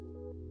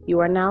You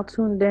are now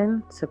tuned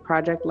in to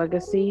Project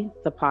Legacy,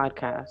 the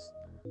podcast,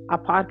 a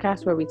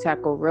podcast where we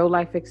tackle real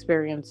life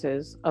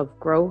experiences of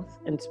growth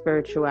and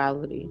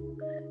spirituality.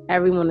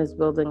 Everyone is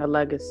building a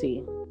legacy.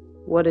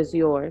 What is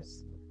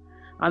yours?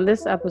 On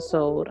this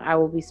episode, I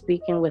will be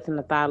speaking with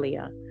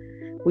Natalia.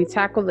 We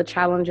tackle the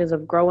challenges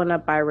of growing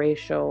up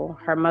biracial,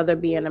 her mother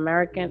being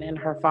American and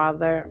her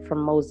father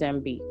from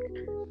Mozambique.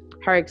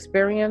 Her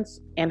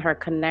experience and her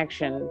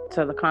connection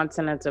to the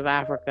continent of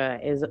Africa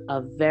is a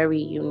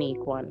very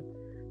unique one.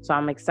 So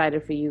I'm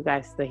excited for you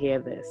guys to hear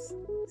this.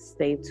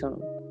 Stay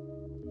tuned.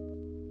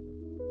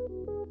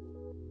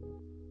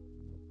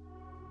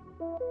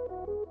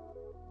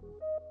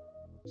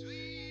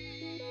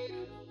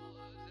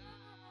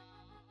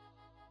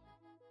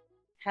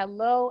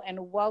 Hello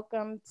and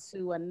welcome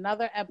to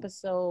another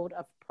episode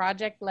of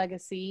Project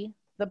Legacy,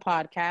 the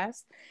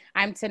podcast.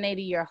 I'm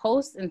Tanady, your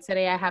host, and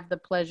today I have the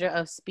pleasure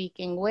of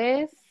speaking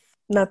with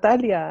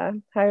Natalia.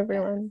 Hi,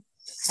 everyone.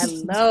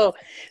 Hello.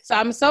 So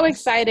I'm so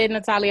excited,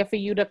 Natalia, for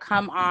you to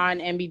come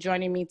on and be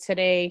joining me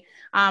today.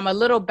 A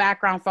little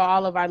background for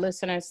all of our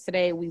listeners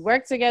today. We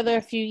worked together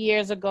a few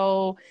years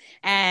ago.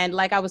 And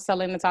like I was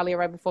telling Natalia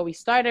right before we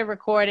started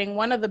recording,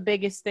 one of the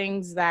biggest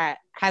things that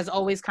has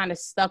always kind of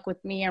stuck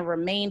with me and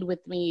remained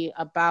with me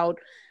about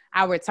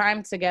our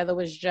time together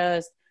was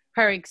just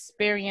her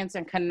experience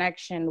and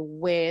connection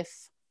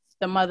with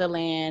the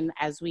motherland,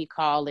 as we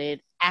call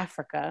it,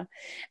 Africa,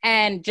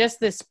 and just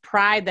this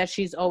pride that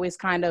she's always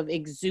kind of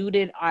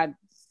exuded on,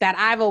 that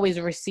I've always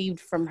received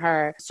from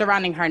her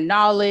surrounding her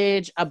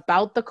knowledge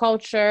about the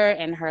culture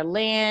and her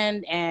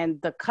land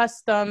and the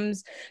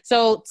customs.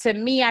 So to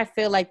me, I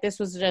feel like this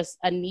was just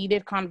a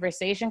needed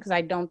conversation because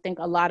I don't think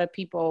a lot of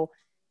people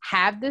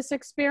have this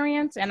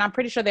experience. And I'm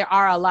pretty sure there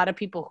are a lot of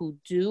people who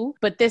do,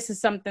 but this is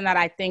something that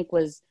I think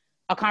was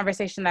a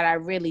conversation that I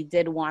really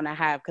did want to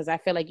have because I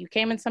feel like you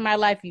came into my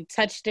life, you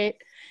touched it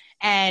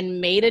and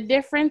made a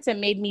difference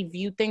and made me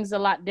view things a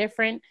lot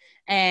different.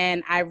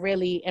 And I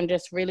really am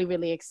just really,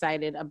 really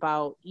excited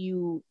about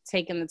you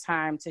taking the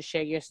time to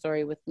share your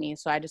story with me.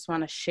 So I just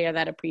want to share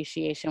that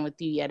appreciation with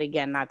you yet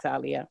again,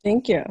 Natalia.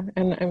 Thank you.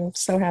 And I'm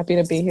so happy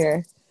to be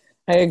here.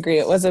 I agree.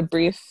 It was a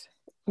brief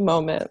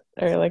moment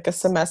or like a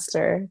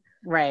semester.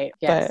 Right.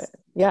 Yes. But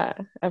yeah,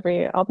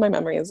 all my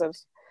memories of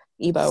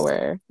Iba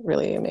were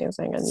really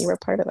amazing and you were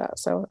part of that.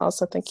 So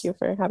also thank you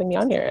for having me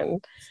on here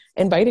and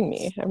inviting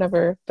me. I've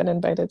never been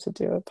invited to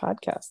do a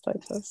podcast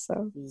like this.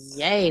 So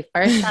yay,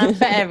 first time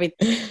for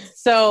everything.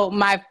 So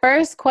my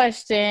first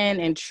question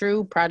in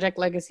true Project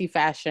Legacy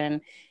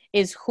fashion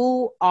is,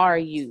 who are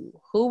you?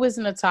 Who is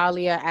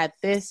Natalia at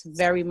this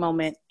very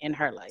moment in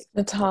her life?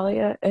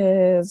 Natalia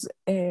is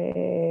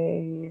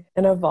an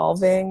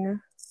evolving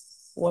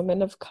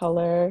woman of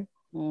color.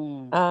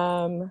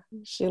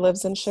 She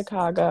lives in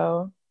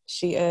Chicago.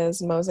 She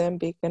is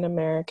Mozambican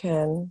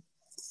American.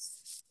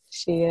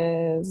 She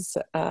is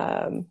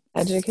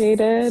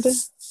educated,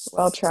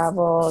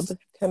 well-traveled,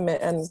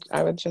 and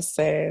I would just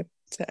say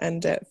to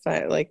end it,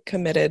 like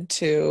committed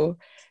to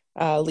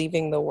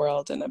leaving the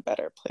world in a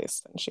better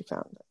place than she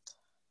found it.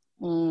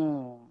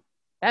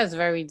 That's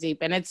very deep.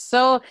 And it's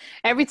so,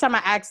 every time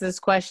I ask this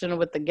question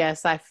with the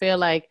guests, I feel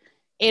like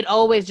it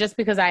always, just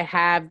because I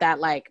have that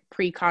like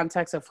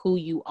pre-context of who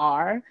you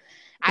are,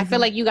 I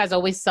feel like you guys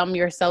always sum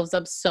yourselves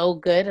up so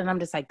good. And I'm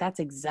just like, that's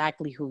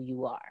exactly who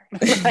you are.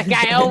 Like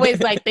I always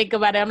like think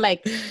about it. I'm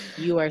like,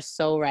 you are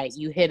so right.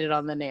 You hit it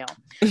on the nail,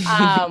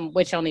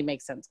 which only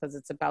makes sense because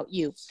it's about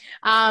you.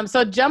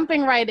 So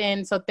jumping right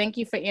in. So thank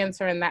you for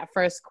answering that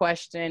first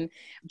question.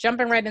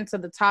 Jumping right into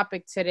the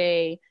topic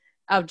today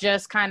of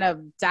just kind of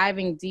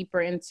diving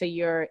deeper into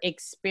your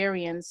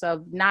experience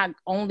of not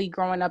only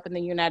growing up in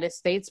the United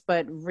States,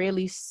 but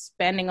really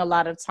spending a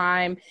lot of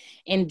time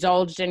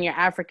indulged in your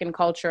African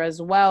culture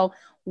as well.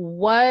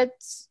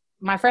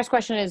 My first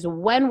question is,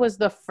 when was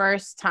the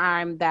first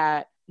time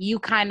that you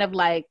kind of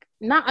like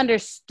not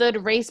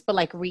understood race, but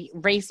like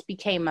race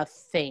became a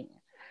thing,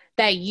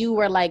 that you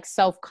were like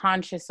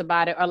self-conscious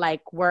about it or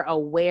like were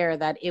aware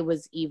that it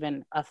was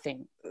even a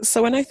thing?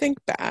 So when I think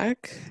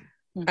back,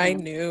 I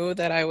knew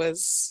that I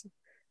was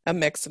a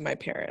mix of my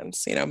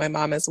parents. You know, my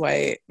mom is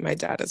white, my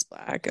dad is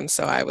black, and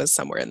so I was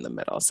somewhere in the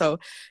middle. So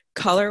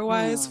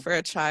color-wise, for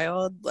a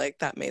child, like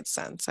that made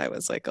sense. I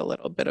was like a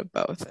little bit of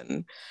both.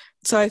 And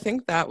so I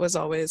think that was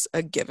always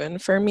a given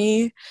for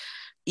me,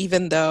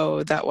 even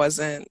though that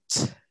wasn't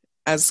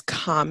as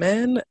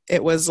common.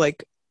 It was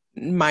like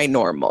my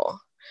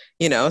normal,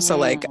 you know? So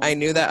like I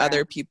knew that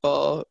other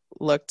people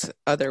looked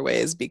other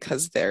ways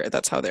because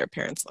that's how their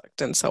parents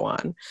looked and so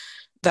on.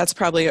 That's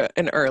probably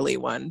an early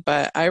one,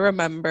 but I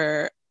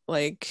remember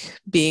like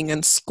being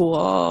in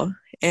school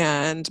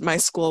and my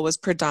school was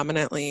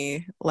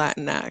predominantly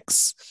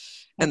Latinx.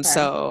 And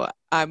so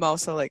I'm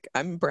also like,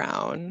 I'm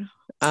brown,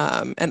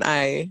 and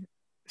I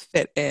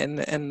fit in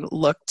and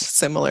looked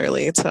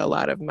similarly to a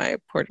lot of my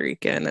Puerto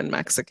Rican and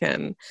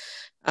Mexican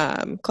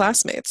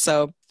classmates.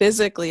 So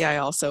physically I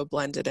also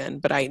blended in,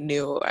 but I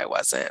knew I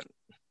wasn't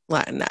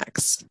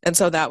Latinx. And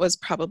so that was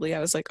probably, I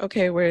was like,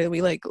 okay,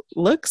 we like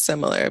look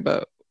similar,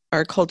 but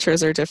our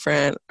cultures are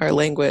different, our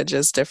language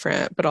is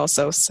different, but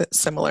also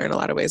similar in a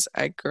lot of ways.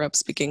 I grew up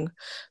speaking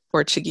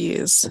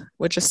Portuguese,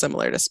 which is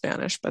similar to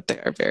Spanish, but they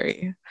are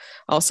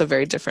also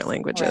very different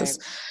languages.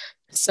 Right.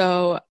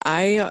 So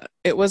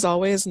it was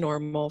always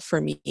normal for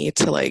me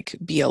to like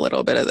be a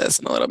little bit of this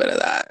and a little bit of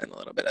that and a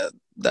little bit of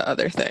the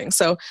other thing.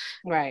 So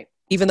Right.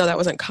 even though that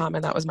wasn't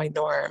common, that was my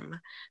norm.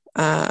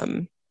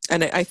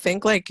 And I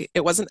think like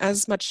it wasn't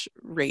as much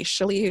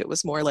racially, it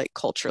was more like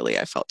culturally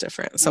I felt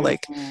different. So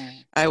like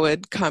I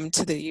would come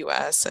to the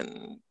US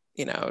and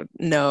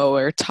know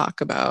or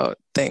talk about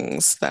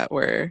things that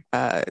were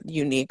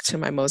unique to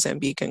my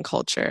Mozambican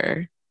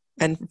culture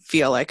and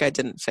feel like I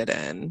didn't fit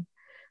in.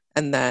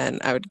 And then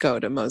I would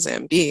go to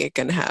Mozambique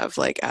and have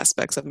like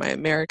aspects of my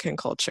American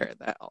culture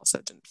that also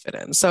didn't fit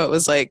in. So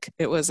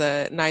it was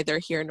a neither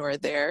here nor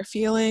there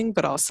feeling,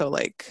 but also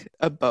like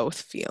a both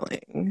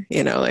feeling,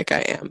 like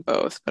I am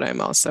both, but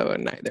I'm also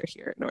neither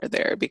here nor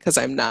there because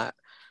I'm not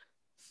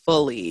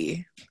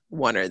fully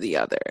one or the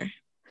other.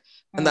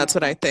 And that's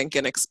what I think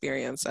an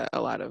experience that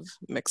a lot of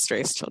mixed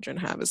race children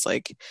have is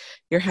like,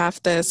 you're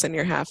half this and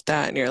you're half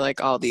that. And you're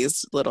like all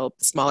these little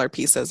smaller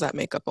pieces that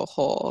make up a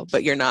whole,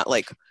 but you're not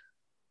like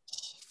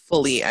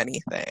fully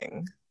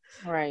anything.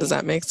 Right. Does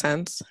that make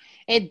sense?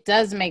 It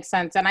does make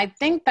sense. And I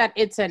think that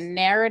it's a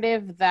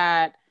narrative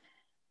that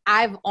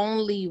I've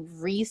only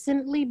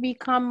recently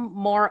become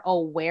more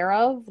aware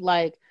of.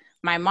 Like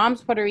my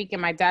mom's Puerto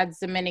Rican, my dad's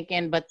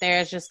Dominican, but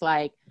there's just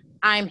like,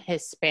 I'm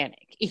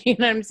Hispanic. You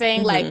know what I'm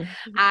saying? Like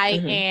I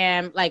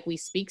am like, we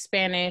speak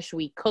Spanish,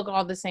 we cook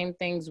all the same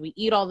things, we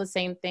eat all the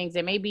same things.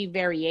 There may be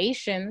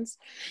variations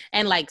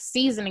and like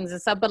seasonings and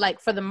stuff, but like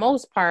for the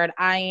most part,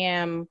 I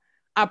am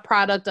a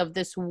product of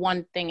this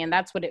one thing. And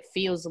that's what it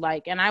feels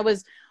like. And I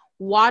was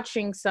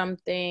watching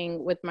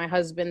something with my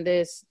husband,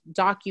 this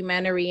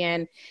documentary,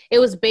 and it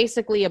was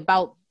basically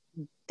about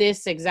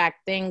this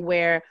exact thing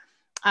where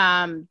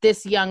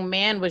this young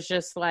man was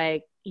just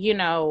like,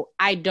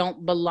 I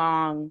don't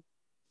belong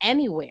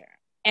anywhere.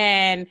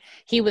 And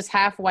he was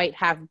half white,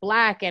 half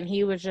black. And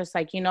he was just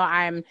like,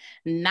 I'm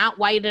not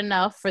white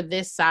enough for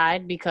this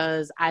side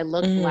because I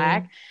look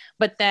black.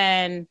 But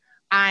then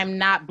I'm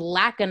not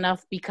black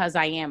enough because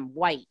I am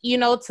white,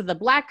 to the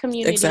black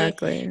community.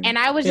 Exactly. And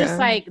I was just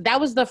like, that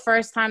was the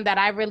first time that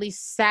I really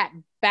sat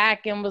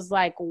back and was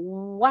like,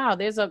 wow,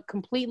 there's a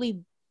completely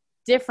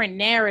different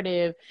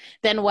narrative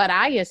than what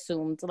I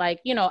assumed.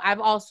 Like, I've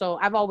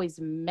always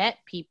met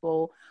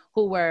people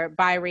who were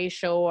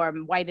biracial or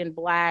white and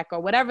black or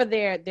whatever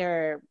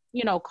their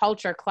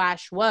culture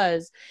clash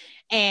was.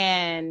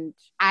 And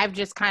I've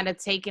just kind of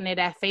taken it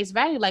at face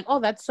value. Like, oh,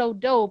 that's so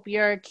dope.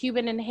 You're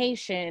Cuban and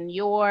Haitian,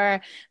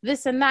 you're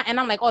this and that. And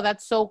I'm like, oh,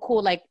 that's so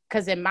cool. Like,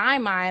 cause in my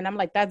mind, I'm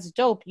like, that's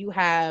dope. You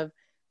have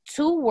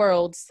two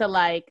worlds to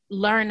like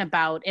learn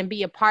about and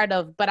be a part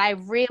of, but I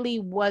really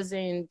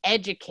wasn't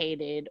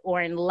educated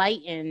or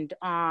enlightened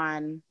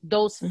on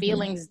those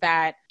feelings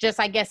that just,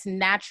 I guess,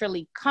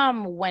 naturally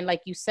come when,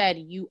 like you said,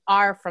 you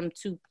are from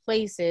two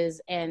places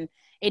and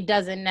it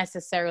doesn't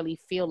necessarily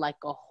feel like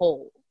a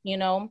whole,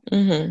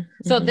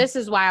 So this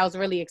is why I was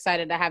really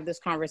excited to have this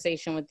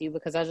conversation with you,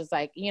 because I was just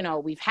like,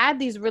 we've had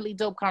these really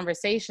dope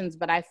conversations,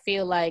 but I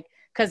feel like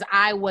because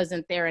I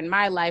wasn't there in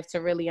my life to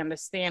really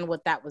understand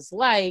what that was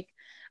like,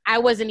 I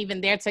wasn't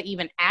even there to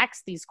even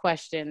ask these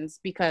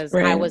questions because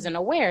I wasn't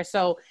aware.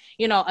 So,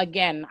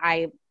 again,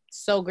 I'm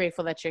so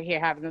grateful that you're here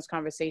having this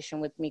conversation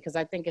with me because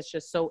I think it's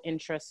just so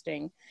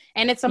interesting.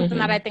 And it's something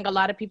that I think a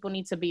lot of people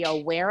need to be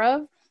aware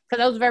of,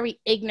 because I was very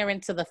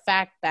ignorant to the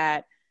fact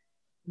that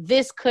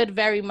this could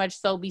very much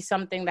so be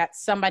something that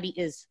somebody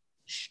is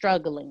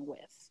struggling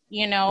with,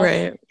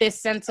 this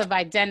sense of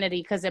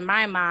identity. Because in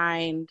my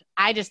mind,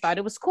 I just thought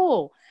it was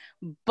cool.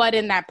 But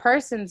in that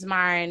person's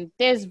mind,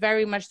 there's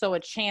very much so a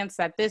chance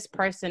that this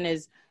person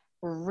is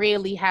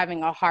really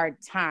having a hard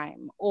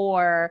time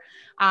or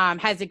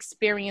has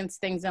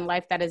experienced things in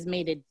life that has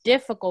made it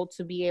difficult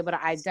to be able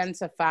to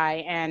identify.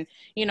 And,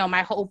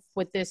 my hope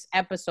with this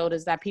episode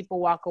is that people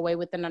walk away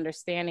with an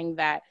understanding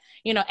that,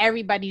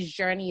 everybody's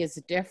journey is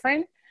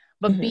different,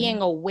 but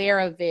being aware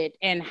of it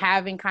and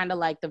having kind of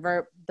like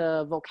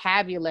the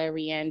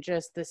vocabulary and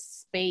just the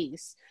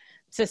space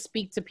to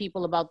speak to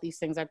people about these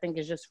things, I think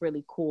is just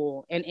really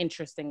cool and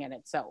interesting in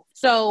itself.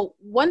 So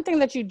one thing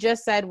that you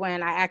just said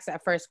when I asked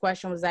that first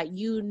question was that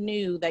you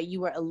knew that you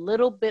were a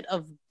little bit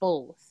of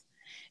both,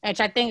 which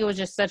I think it was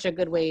just such a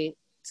good way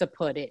to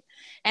put it.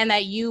 And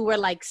that you were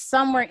like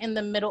somewhere in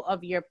the middle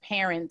of your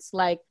parents.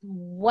 Like,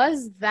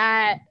 was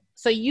that,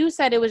 so you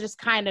said it was just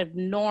kind of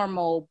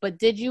normal, but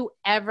did you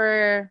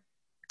ever,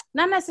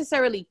 not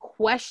necessarily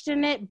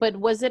question it, but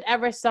was it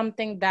ever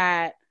something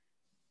that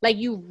like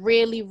you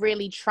really,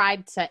 really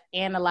tried to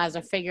analyze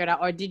or figure it out,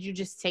 or did you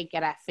just take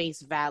it at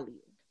face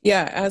value?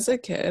 Yeah, as a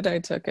kid, I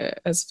took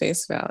it as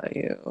face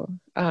value.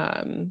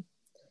 I'm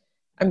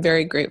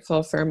very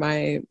grateful for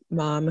my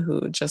mom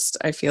who just,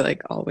 I feel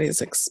like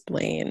always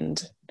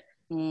explained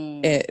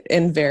it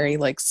in very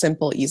like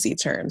simple, easy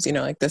terms,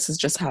 like this is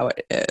just how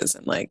it is.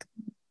 And like,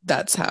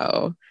 that's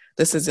how,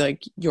 this is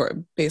like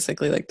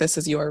basically like, this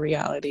is your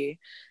reality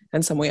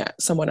and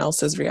someone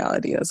else's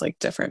reality is like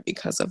different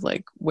because of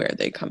like where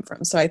they come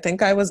from. So I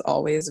think I was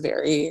always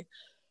very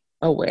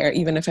aware,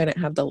 even if I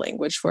didn't have the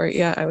language for it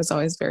yet, I was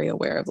always very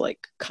aware of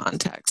like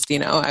context, you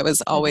know. I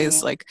was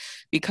always like,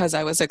 because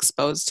I was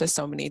exposed to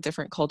so many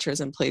different cultures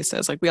and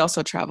places, like we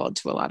also traveled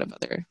to a lot of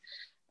other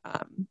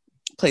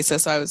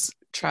places. So I was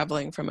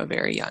traveling from a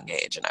very young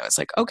age, and I was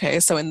like, okay,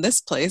 so in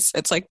this place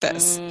it's like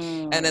this,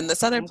 and in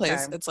this other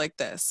place it's like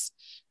this.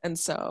 And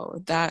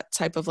so that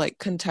type of like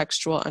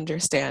contextual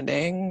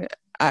understanding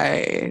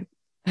I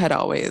had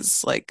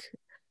always like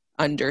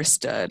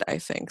understood, I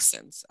think,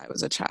 since I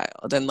was a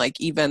child. And like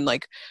even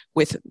like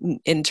with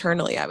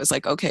internally, I was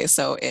like, okay,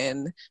 so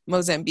in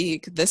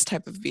Mozambique this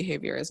type of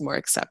behavior is more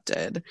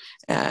accepted,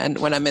 and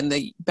when I'm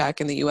back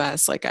in the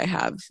US, like I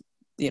have,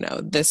 you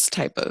know, this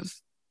type of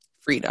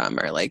freedom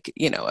or like,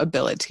 you know,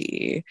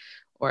 ability,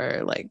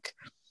 or like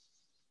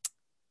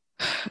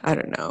I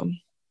don't know,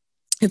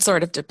 it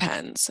sort of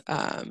depends.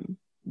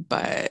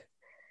 But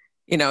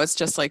you know, it's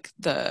just like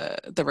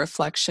the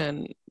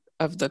reflection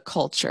of the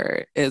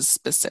culture is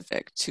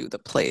specific to the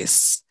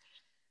place.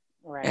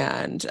 Right.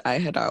 And I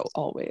had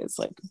always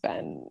like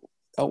been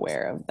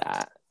aware of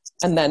that.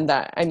 And then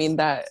that, I mean,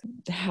 that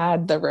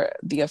had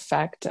the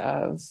effect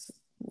of,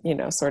 you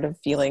know, sort of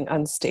feeling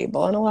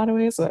unstable in a lot of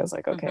ways. So I was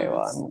like, okay,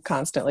 well, I'm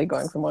constantly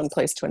going from one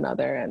place to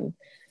another, and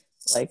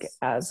like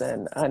as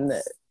an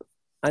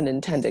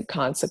unintended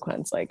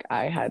consequence, like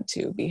I had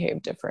to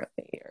behave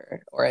differently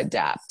or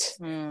adapt.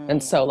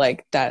 And so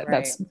like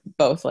that's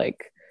both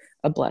like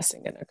a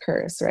blessing and a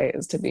curse, right?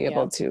 Is to be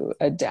able to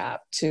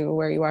adapt to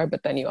where you are,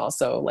 but then you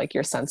also like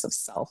your sense of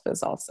self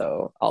is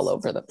also all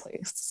over the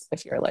place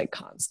if you're like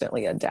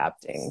constantly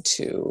adapting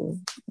to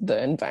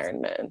the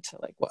environment, to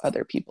like what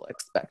other people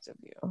expect of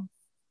you.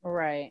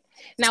 Right.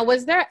 Now,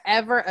 was there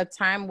ever a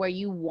time where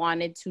you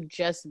wanted to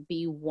just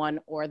be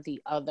one or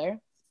the other?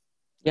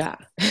 Yeah.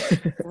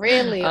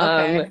 Really?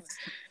 Okay.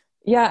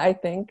 Yeah, I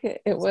think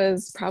it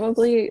was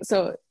probably,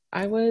 so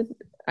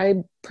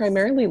I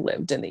primarily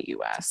lived in the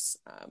US,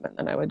 and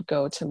then I would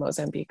go to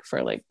Mozambique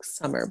for like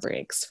summer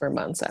breaks for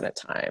months at a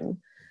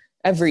time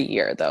every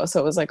year though. So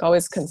it was like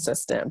always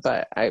consistent,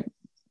 but I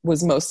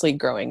was mostly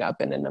growing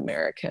up in an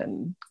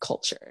American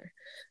culture.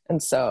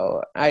 And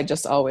so I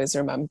just always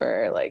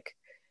remember like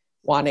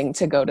wanting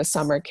to go to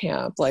summer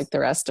camp like the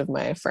rest of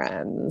my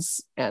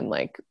friends, and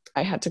like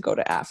I had to go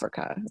to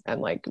Africa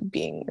and like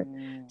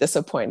being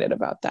disappointed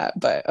about that.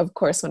 But of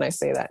course, when I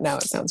say that now,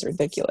 it sounds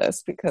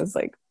ridiculous because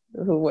like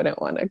who wouldn't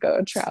want to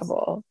go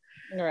travel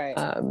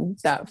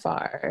that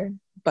far?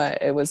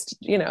 But it was,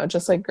 you know,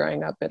 just like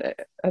growing up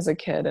as a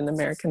kid in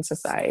American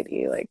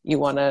society, like you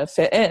want to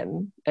fit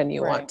in and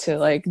you want to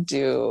like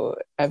do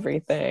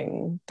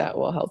everything that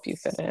will help you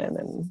fit in,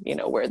 and, you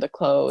know, wear the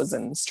clothes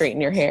and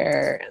straighten your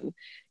hair and,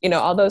 you know,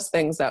 all those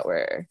things that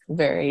were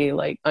very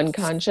like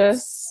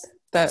unconscious,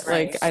 that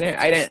like I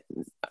didn't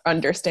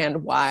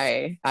understand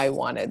why I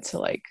wanted to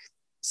like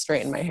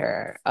straighten my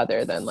hair,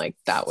 other than like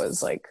that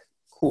was like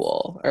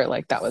cool or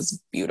like that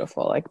was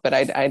beautiful, like, but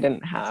I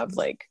didn't have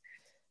like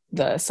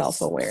the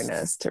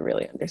self-awareness to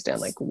really understand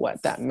like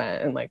what that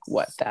meant and like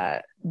what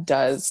that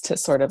does to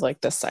sort of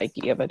like the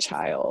psyche of a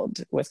child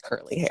with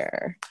curly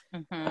hair.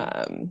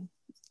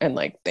 And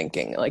like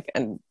thinking like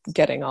and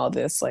getting all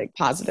this like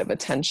positive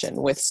attention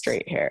with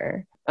straight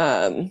hair.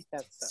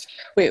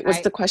 Wait,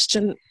 was the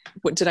question,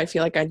 what did I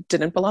feel like I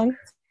didn't belong?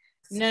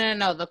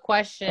 No. The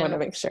question. I want to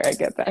make sure I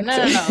get back.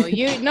 No.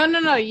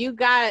 You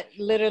got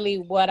literally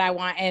what I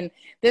want, and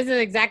this is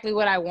exactly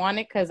what I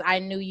wanted because I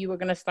knew you were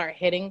gonna start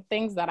hitting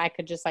things that I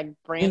could just like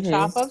branch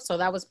off of. So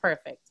that was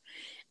perfect.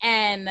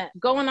 And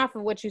going off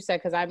of what you said,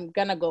 because I'm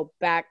gonna go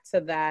back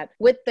to that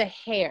with the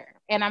hair,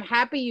 and I'm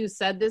happy you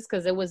said this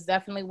because it was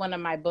definitely one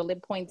of my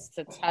bullet points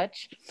to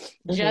touch,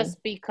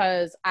 just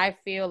because I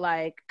feel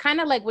like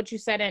kind of like what you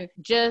said, and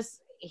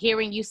just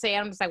hearing you say it,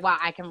 I'm just like, wow,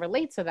 I can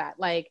relate to that.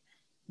 Like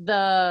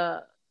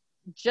the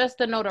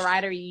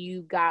notoriety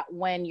you got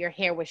when your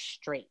hair was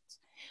straight,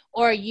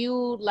 or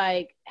you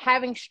like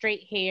having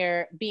straight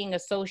hair being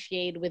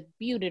associated with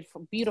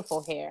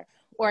beautiful hair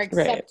or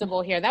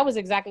acceptable hair. That was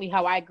exactly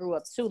how I grew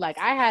up too. Like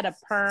I had a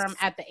perm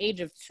at the age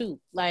of 2.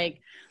 Like,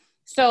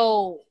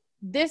 so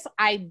this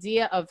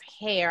idea of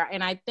hair,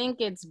 and I think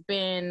it's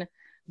been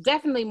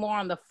definitely more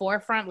on the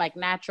forefront, like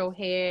natural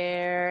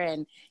hair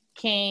and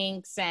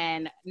kinks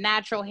and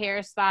natural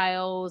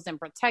hairstyles and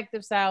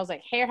protective styles.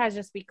 Like hair has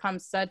just become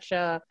such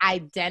a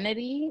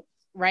identity,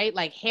 right?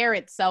 Like hair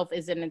itself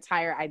is an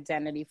entire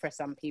identity for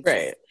some people.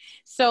 Right.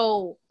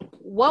 So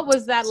what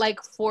was that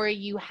like for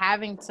you,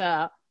 having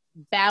to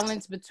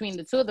balance between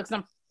the two of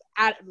them?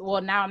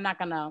 Well, now I'm not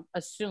gonna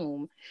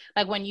assume,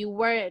 like when you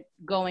were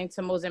going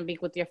to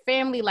Mozambique with your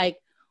family, like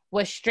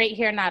was straight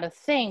hair not a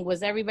thing?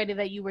 Was everybody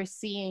that you were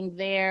seeing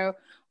there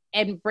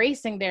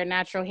embracing their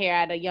natural hair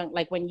at a young,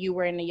 like when you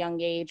were in a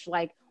young age?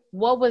 Like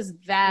what was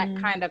that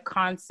kind of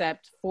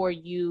concept for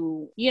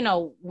you, you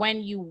know,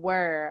 when you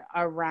were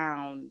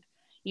around,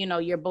 you know,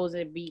 your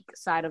Mozambique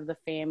side of the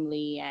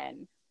family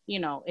and, you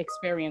know,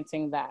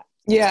 experiencing that?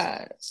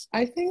 Yeah,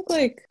 I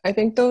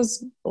think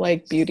those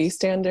like beauty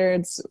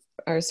standards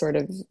are sort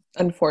of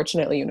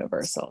unfortunately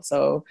universal.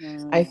 So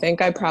I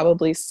think I Right.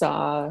 probably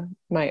saw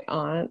my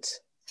aunt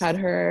had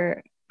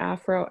her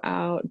afro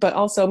out, but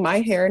also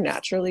my hair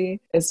naturally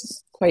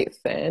is quite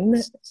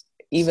thin,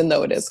 even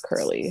though it is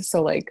curly.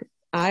 So like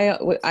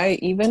I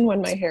even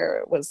when my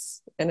hair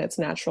was in its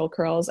natural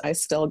curls, I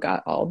still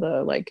got all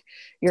the like,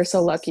 "You're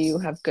so lucky you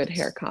have good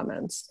hair"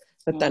 comments.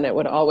 But then it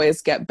would Mm,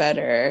 always get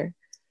better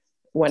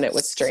when it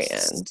was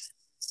straightened,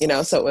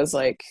 so it was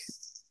like,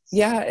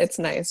 yeah, it's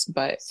nice,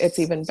 but it's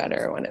even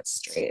better when it's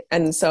straight.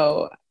 And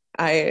so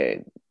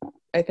i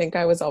I think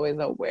I was always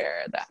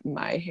aware that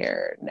my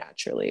hair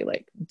naturally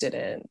like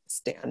didn't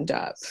stand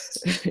up.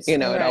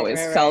 It right, always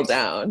right, fell right.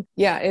 down.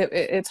 Yeah,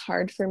 it's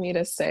hard for me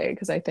to say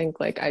because I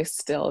think like I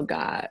still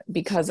got,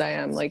 because I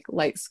am like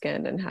light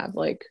skinned and have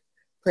like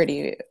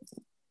pretty,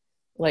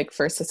 like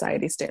for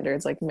society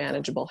standards, like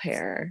manageable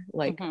hair,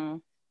 like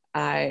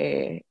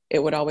Mm-hmm.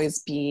 it would always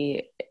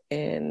be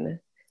in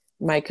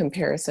my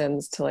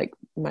comparisons to like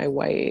my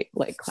white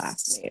like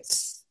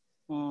classmates.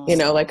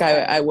 Like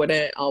Okay. I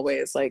wouldn't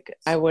always like,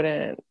 I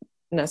wouldn't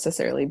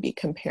necessarily be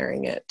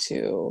comparing it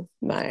to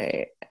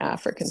my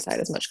African side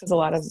as much, because a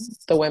lot of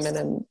the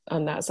women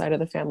on that side of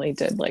the family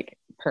did like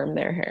perm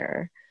their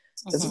hair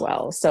as Mm-hmm.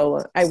 well.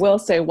 So I will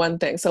say one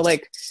thing. So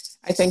like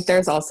I think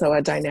there's also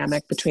a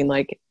dynamic between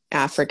like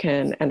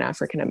African and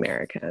African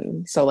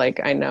American. So like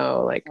I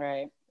know like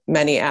Right.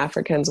 many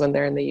Africans, when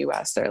they're in the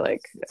US, they're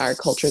like, our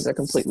cultures are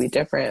completely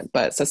different,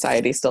 but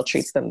society still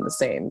treats them the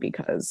same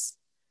because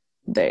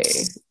they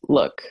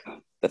look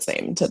the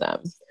same to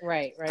them.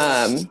 Right, right,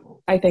 right.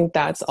 I think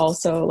that's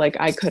also like,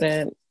 I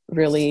couldn't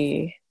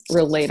really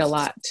relate a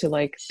lot to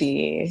like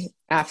the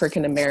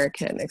African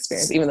American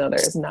experience, even though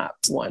there is not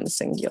one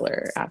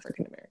singular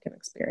African American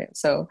experience.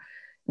 So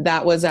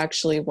that was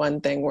actually one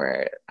thing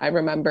where I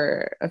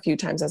remember a few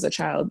times as a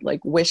child,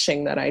 like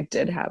wishing that I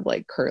did have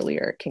like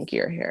curlier,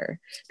 kinkier hair,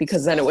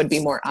 because then it would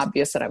be more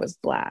obvious that I was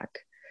Black.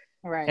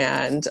 Right.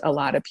 And a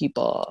lot of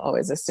people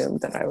always assumed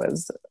that I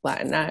was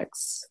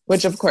Latinx,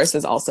 which of course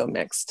is also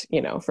mixed,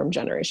 from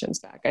generations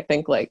back. I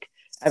think like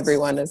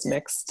everyone is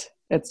mixed.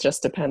 It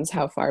just depends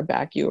how far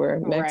back you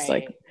were mixed.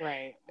 Like Right,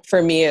 right,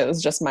 for me, it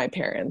was just my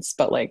parents,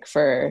 but like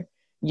for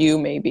you,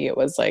 maybe it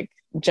was like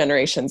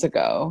generations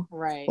ago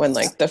right. when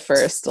like the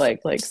first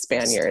like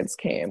Spaniards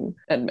came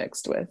and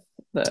mixed with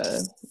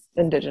the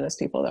indigenous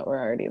people that were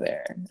already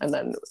there, and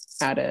then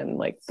add in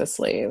like the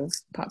slave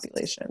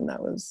population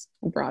that was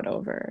brought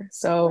over.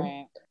 So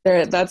Right.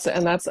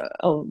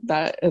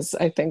 that is,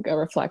 I think, a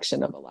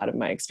reflection of a lot of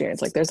my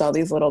experience. Like there's all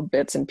these little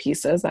bits and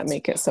pieces that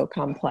make it so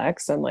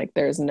complex, and like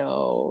there's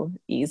no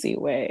easy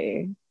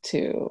way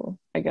to,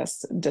 I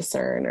guess,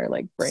 discern or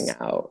like bring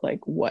out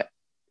like what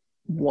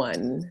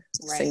one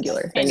Right. Like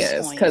singular thing is.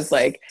 pinpoint. Because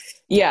like,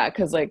 yeah,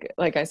 because like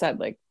I said,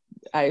 like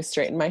I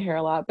straightened my hair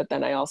a lot, but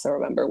then I also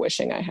remember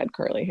wishing I had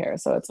curly hair.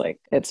 So it's like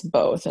it's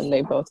both, and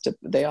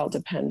they all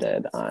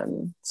depended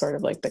on sort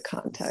of like the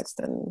context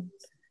and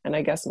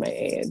I guess my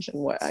age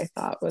and what I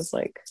thought was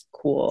like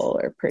cool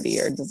or pretty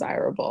or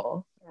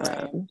desirable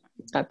Right.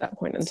 at that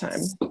point in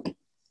time.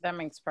 That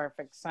makes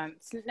perfect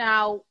sense.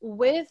 Now,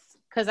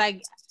 because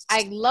I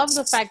love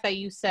the fact that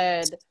you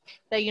said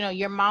that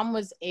your mom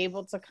was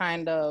able to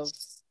kind of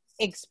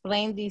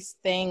explain these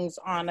things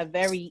on a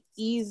very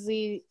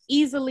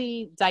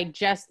easily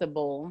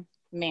digestible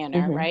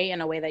manner, Mm-hmm. right?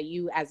 In a way that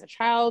you as a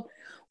child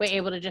were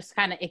able to just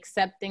kind of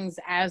accept things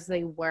as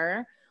they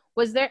were.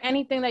 Was there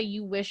anything that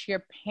you wish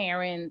your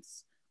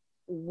parents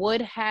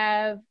would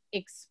have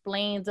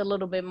explained a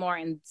little bit more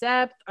in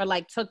depth, or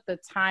like took the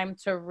time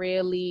to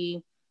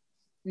really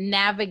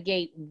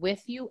navigate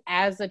with you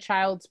as a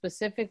child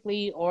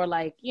specifically, or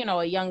like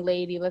a young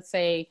lady? Let's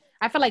say,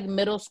 I feel like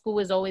middle school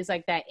is always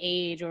like that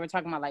age where we're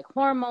talking about like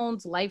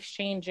hormones, life's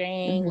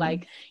changing, Mm-hmm.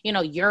 like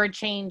you're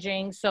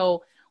changing.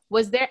 So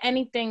was there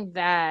anything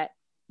that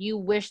you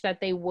wish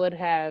that they would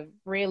have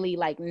really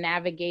like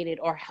navigated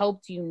or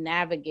helped you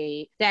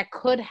navigate that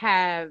could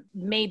have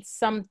made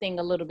something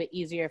a little bit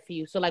easier for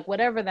you? So like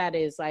whatever that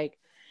is, like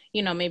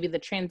maybe the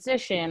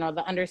transition or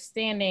the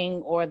understanding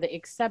or the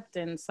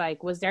acceptance,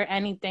 like was there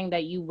anything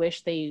that you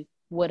wish they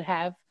would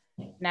have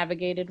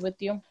navigated with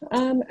you?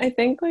 I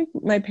think like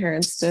my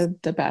parents did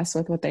the best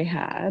with what they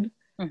had.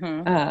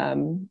 Mm-hmm.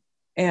 Um,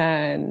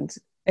 and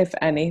if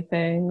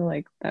anything,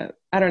 like that,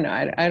 I don't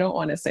know. I don't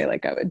want to say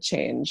like I would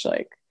change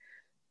like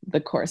the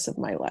course of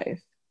my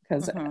life,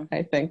 because Mm-hmm.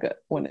 I think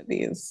one of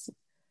these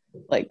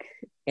like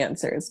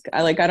answers,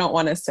 I don't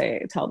want to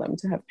say tell them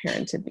to have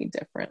parented me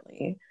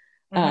differently.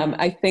 Mm-hmm.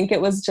 I think it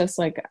was just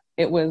like,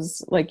 it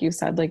was like you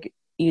said, like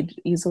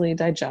easily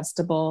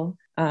digestible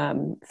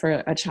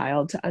for a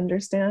child to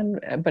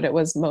understand, but it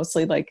was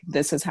mostly like,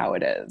 this is how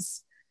it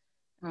is.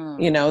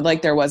 Mm.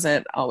 Like there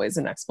wasn't always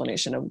an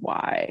explanation of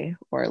why,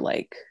 or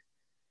like,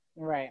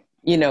 Right.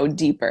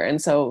 deeper. And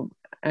so,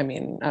 I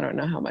mean, I don't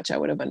know how much I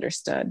would have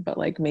understood, but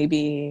like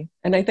maybe,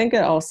 and I think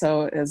it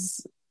also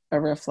is a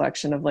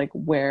reflection of like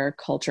where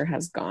culture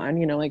has gone.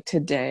 You know, like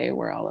today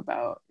we're all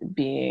about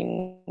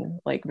being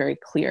like very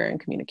clear in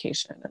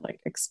communication and like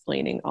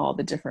explaining all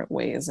the different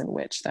ways in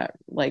which that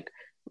like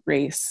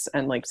race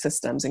and like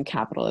systems and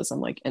capitalism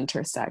like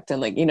intersect,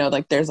 and like, you know,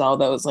 like there's all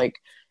those like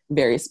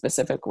very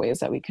specific ways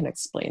that we can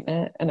explain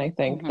it. And I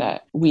think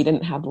that we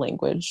didn't have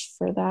language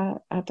for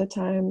that at the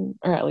time,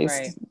 or at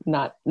least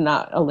not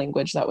a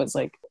language that was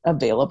like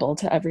available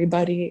to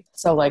everybody.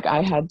 So like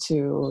I had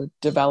to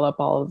develop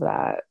all of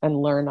that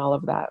and learn all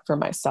of that for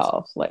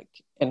myself, like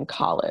in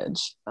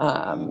college,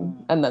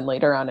 and then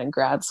later on in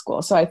grad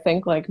school. So I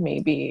think like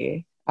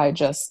maybe I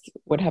just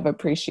would have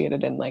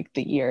appreciated in like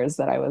the years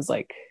that I was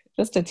like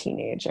just a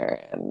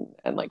teenager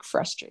and like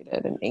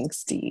frustrated and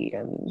angsty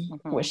and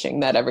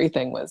wishing that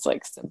everything was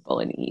like simple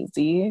and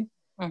easy.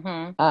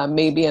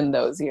 Maybe in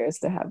those years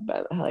to have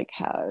been like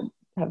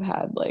have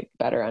had like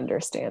better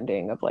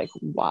understanding of like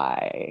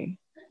why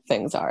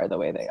things are the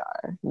way they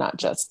are, not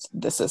just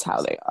this is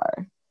how they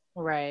are.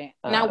 Right.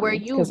 Now, were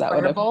you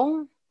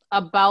verbal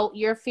about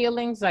your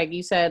feelings? Like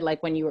you said,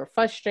 like when you were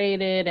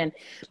frustrated, and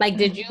like,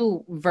 did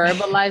you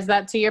verbalize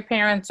that to your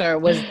parents, or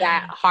was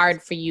that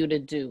hard for you to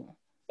do?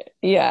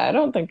 Yeah, I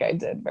don't think I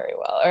did very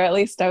well, or at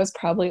least I was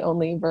probably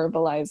only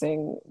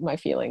verbalizing my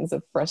feelings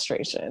of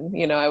frustration.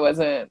 You know, I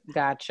wasn't,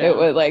 Gotcha. It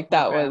was like,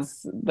 that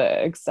was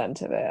the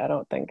extent of it. I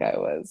don't think I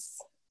was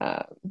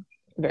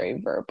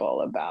very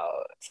verbal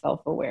about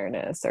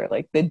self-awareness or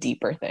like the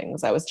deeper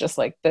things. I was just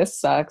like, this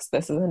sucks,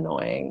 this is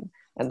annoying,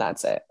 and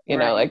that's it. You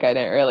know, like I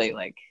didn't really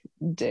like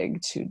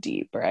dig too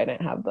deep, or I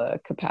didn't have the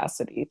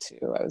capacity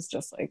to. I was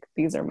just like,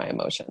 these are my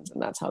emotions and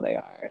that's how they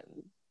are.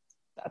 And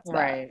that's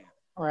that.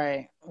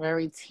 Right.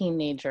 Very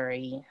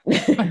teenager-y.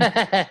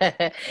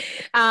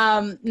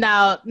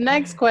 Now,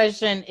 next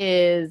question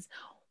is,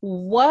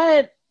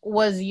 what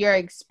was your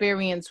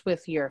experience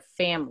with your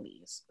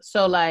families?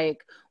 So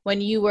like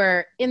when you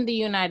were in the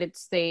United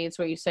States,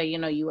 where you say, you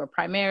know, you were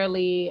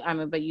primarily, I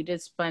mean, but you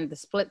did spend the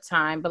split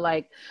time, but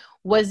like,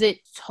 was it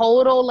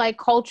total like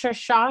culture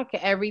shock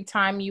every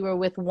time you were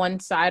with one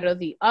side or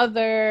the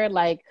other?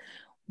 Like,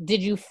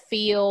 did you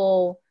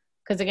feel,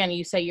 because again,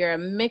 you say you're a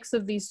mix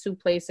of these two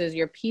places,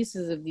 you're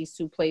pieces of these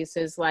two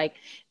places. Like,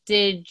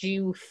 did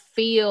you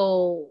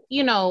feel,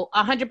 you know,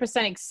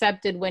 100%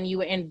 accepted when you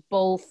were in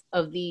both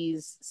of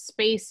these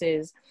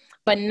spaces,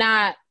 but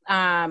not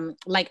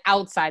like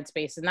outside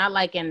spaces, not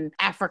like in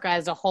Africa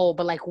as a whole,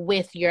 but like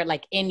with your,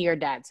 like in your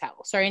dad's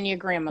house or in your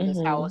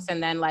grandmother's house.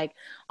 And then like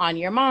on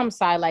your mom's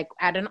side, like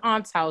at an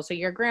aunt's house or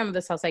your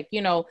grandmother's house, like,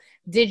 you know,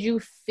 did you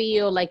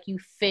feel like you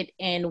fit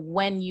in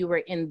when you were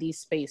in these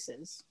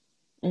spaces?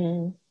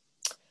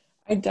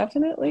 I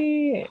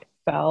definitely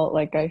felt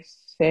like I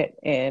fit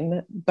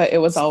in, but it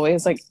was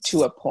always like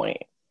to a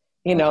point,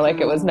 you know, like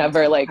it was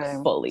never like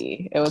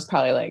fully. It was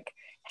probably like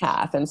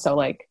half. And so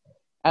like,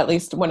 at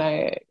least when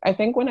I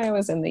think when I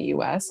was in the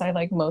US, I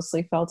like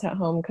mostly felt at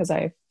home because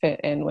I fit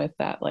in with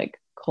that like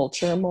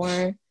culture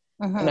more,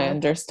 and I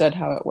understood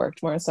how it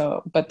worked more.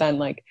 So, but then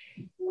like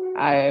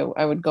I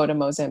would go to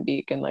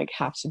Mozambique and like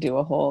have to do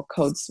a whole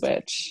code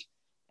switch.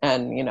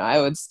 And, you know, I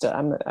was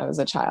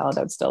a child,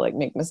 I would still like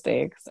make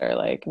mistakes or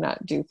like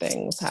not do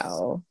things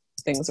how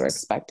things were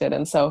expected.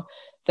 And so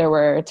there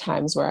were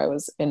times where I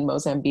was in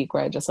Mozambique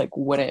where I just like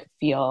wouldn't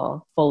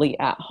feel fully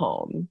at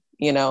home,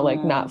 you know,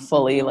 like not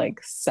fully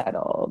like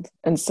settled.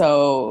 And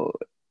so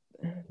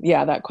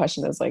yeah, that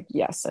question is like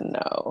yes and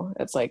no.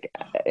 It's like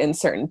in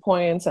certain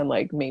points and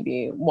like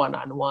maybe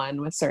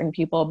one-on-one with certain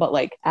people, but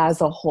like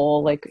as a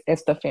whole, like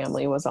if the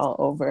family was all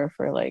over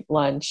for like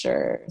lunch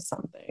or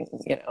something,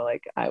 you know,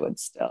 like I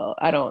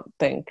don't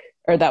think,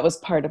 or that was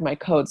part of my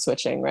code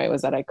switching, right?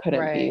 Was that I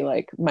couldn't be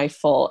like my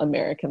full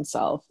American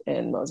self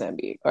in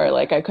Mozambique, or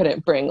like I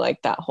couldn't bring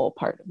like that whole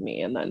part of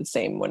me. And then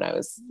same when I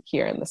was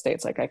here in the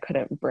States, like I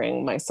couldn't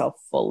bring myself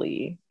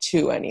fully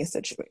to any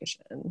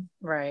situation.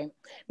 Right.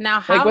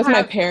 Now, how like with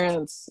my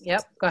parents.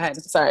 Yep. Go ahead.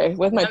 Sorry.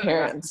 With my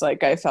parents,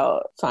 like I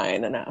felt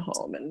fine and at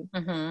home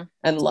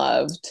and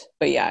loved.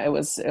 But yeah, it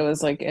was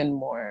like in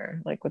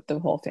more like with the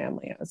whole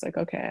family, I was like,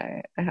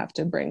 okay, I have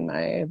to bring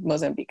my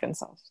Mozambican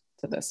self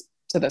to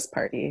this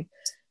party,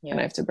 and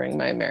I have to bring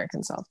my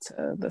American self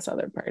to this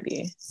other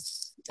party.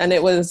 And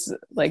it was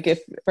like, if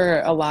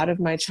for a lot of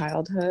my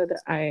childhood,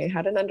 I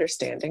had an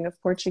understanding of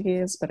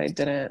Portuguese, but I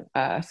didn't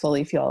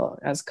fully feel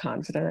as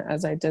confident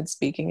as I did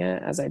speaking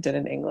it as I did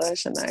in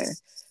English. And I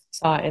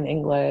thought in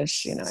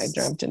English, you know, I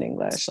dreamt in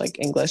English. Like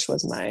English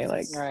was my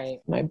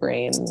my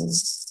brain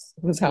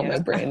was how my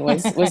brain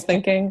was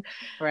thinking.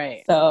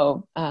 Right.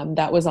 So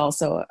that was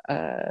also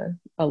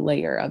a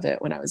layer of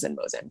it when I was in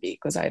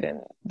Mozambique, was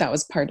that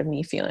was part of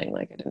me feeling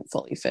like I didn't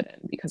fully fit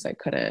in because I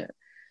couldn't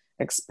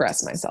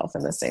express myself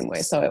in the same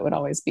way. So it would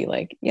always be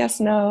like, yes,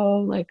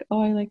 no, like,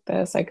 oh, I like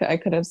this. I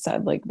could have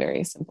said like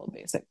very simple,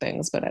 basic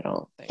things, but I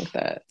don't think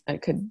that I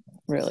could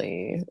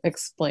really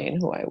explain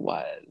who I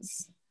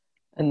was.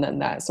 And then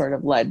that sort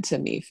of led to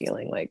me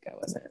feeling like I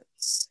wasn't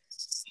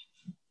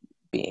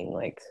being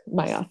like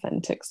my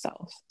authentic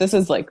self. This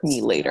is like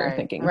me later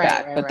thinking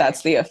back, but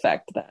that's the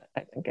effect that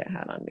I think it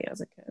had on me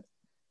as a kid.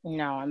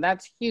 No, and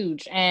that's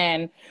huge.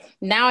 And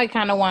now I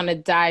kind of want to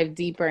dive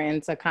deeper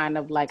into kind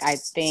of like, I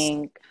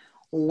think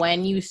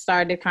when you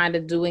started kind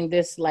of doing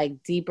this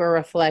like deeper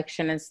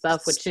reflection and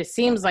stuff, which it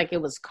seems like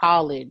it was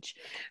college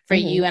for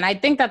Mm-hmm. you. And I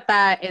think that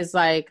that is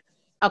like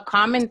a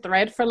common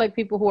thread for like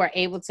people who are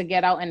able to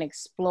get out and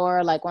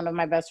explore. Like one of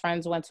my best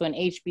friends went to an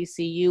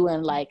HBCU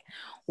and like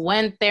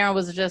went there and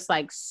was just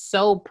like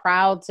so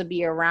proud to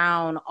be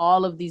around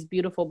all of these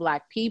beautiful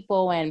Black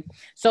people and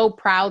so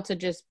proud to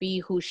just be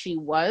who she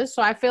was.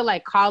 So I feel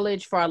like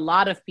college for a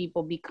lot of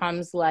people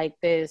becomes like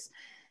this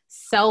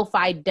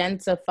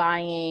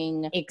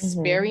self-identifying Mm-hmm.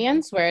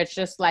 experience where it's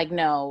just like,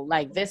 no,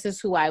 like this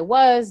is who I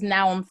was,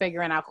 now I'm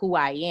figuring out who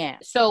I am.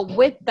 So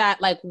with that,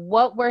 like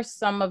what were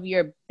some of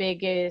your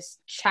biggest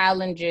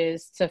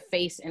challenges to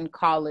face in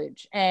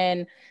college,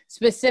 and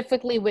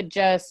specifically with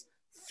just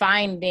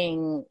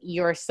finding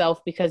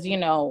yourself? Because you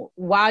know,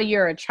 while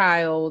you're a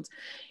child,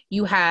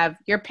 you have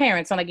your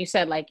parents, and like you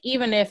said, like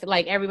even if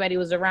like everybody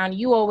was around,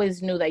 you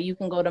always knew that you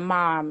can go to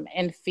mom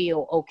and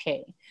feel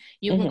okay,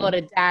 you can go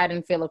Mm-hmm. to dad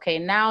and feel okay.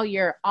 Now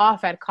you're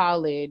off at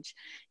college,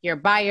 you're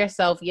by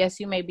yourself. Yes,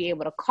 you may be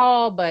able to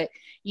call, but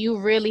you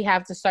really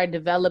have to start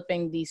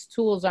developing these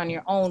tools on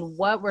your own.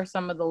 What were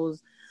some of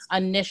those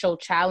initial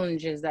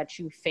challenges that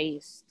you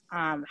faced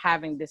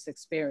having this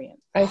experience?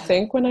 I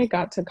think when I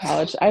got to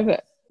college,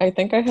 I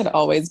think I had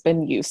always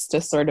been used to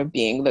sort of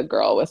being the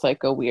girl with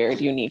like a weird,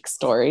 unique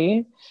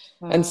story.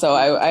 And so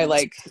I Mm.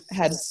 like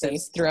had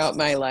since throughout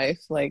my life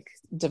like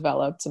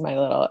developed my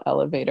little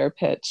elevator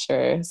pitch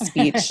or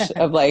speech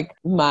of like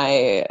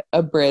my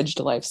abridged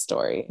life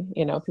story.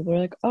 You know, people are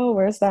like, "Oh,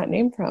 where's that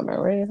name from?"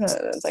 Or where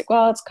it's like,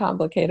 "Well, it's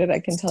complicated. I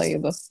can tell you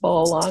the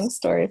full long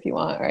story if you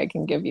want, or I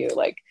can give you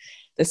like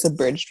this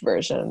abridged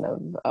version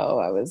of, oh,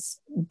 I was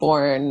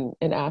born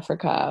in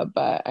Africa,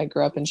 but I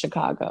grew up in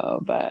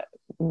Chicago, but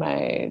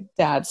my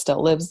dad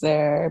still lives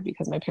there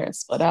because my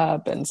parents split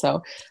up." And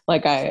so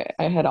like I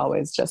had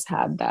always just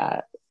had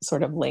that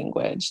sort of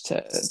language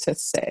to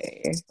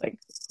say like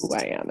who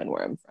I am and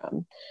where I'm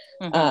from.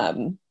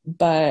 Mm-hmm.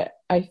 But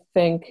I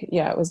think,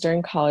 yeah, it was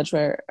during college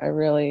where I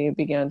really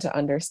began to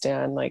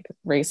understand like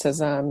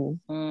racism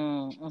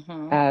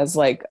Mm-hmm. as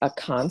like a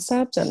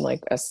concept and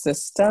like a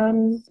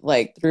system,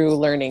 like through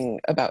learning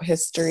about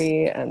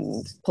history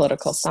and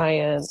political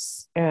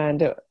science.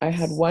 And I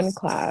had one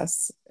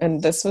class,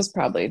 and this was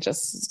probably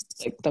just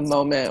like the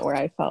moment where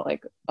I felt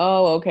like,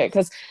 oh, okay.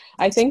 Because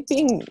I think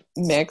being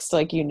mixed,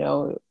 like, you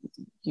know,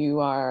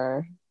 you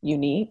are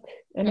unique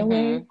in a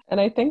way. Mm-hmm.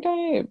 And I think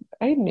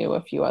I knew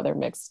a few other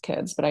mixed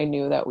kids, but I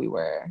knew that we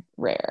were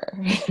rare.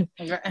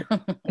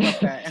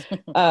 Okay.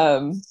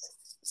 um,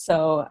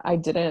 so I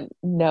didn't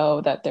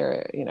know that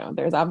there, you know,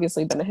 there's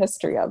obviously been a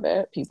history of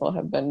it. People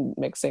have been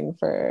mixing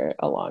for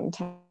a long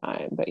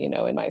time. But, you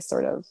know, in my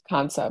sort of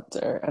concept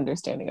or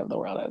understanding of the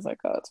world, I was like,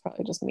 oh, it's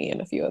probably just me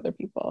and a few other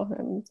people.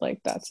 And like,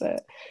 that's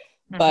it.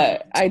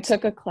 But Mm-hmm. I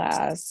took a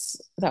class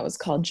that was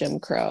called Jim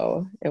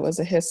Crow. It was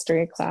a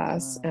history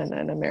class and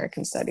an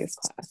American studies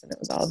class, and it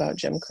was all about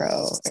Jim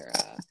Crow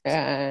era.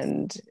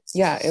 And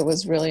yeah, it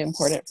was really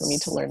important for me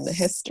to learn the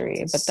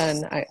history. But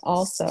then I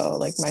also,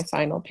 like, my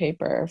final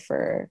paper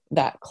for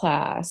that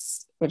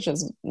class, which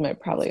is my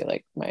probably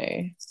like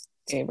my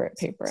favorite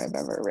paper I've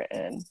ever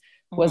written,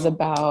 was Mm-hmm.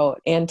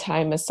 about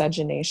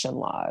anti-miscegenation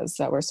laws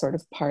that were sort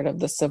of part of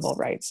the civil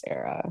rights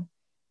era.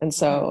 And Mm-hmm.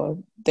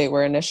 so they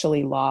were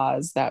initially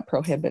laws that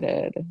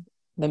prohibited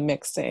the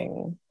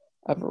mixing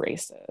of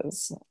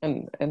races.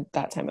 And at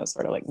that time, it was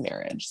sort of like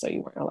marriage. So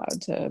you weren't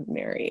allowed to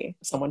marry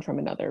someone from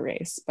another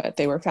race, but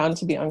they were found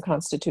to be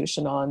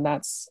unconstitutional. And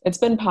it's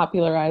been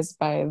popularized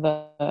by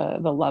the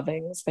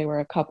Lovings. They were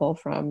a couple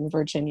from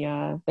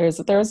Virginia. There's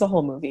a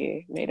whole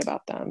movie made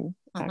about them,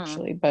 Mm-hmm.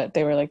 actually, but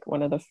they were like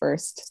one of the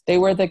first. They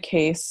were the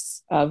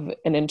case of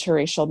an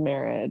interracial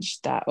marriage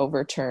that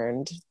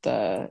overturned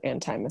the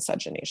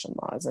anti-miscegenation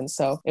laws. And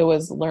so it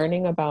was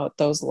learning about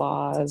those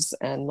laws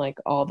and like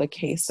all the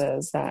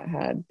cases that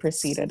had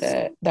preceded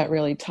it that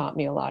really taught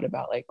me a lot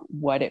about like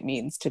what it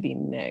means to be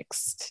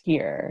mixed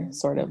here,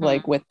 sort of Mm-hmm.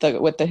 like with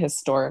the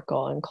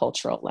historical and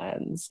cultural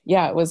lens.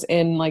 Yeah, it was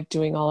in like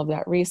doing all of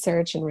that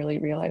research and really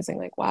realizing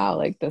like, wow,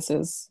 like this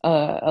is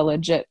a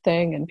legit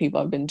thing and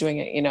people have been doing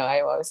it. You know,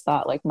 I always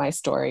thought like my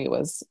story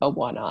was a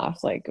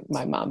one-off. Like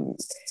my mom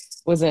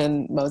was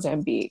in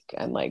Mozambique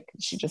and like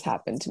she just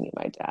happened to meet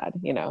my dad,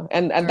 you know,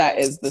 and that Right.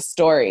 is the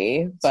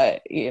story,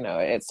 but you know,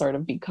 it sort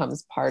of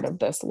becomes part of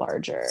this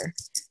larger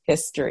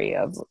history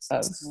of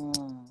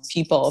Mm.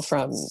 people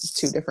from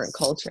two different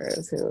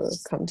cultures who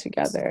come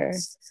together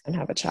and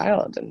have a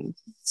child and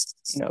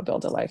you know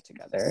build a life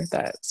together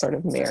that sort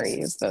of Right.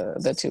 marries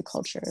the two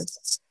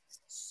cultures.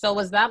 So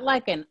was that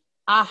like an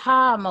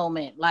aha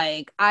moment?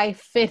 Like I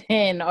fit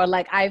in, or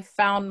like I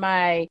found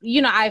my,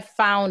 you know, I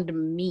found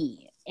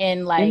me.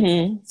 in like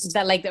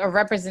that, like a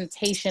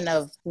representation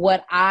of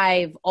what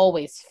I've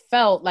always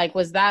felt. Like,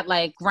 was that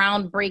like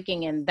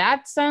groundbreaking in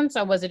that sense,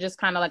 or was it just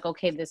kind of like,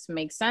 okay, this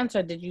makes sense,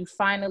 or did you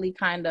finally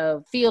kind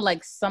of feel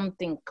like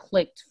something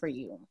clicked for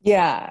you?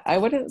 Yeah, I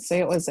wouldn't say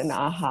it was an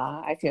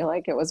aha. I feel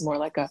like it was more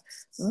like a,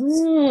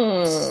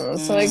 so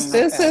like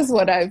this Okay. is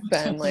what I've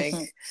been like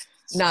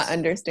not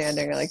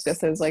understanding, or like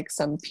this is like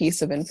some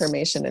piece of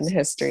information in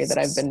history that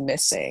I've been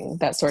missing,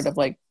 that sort of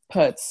like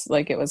puts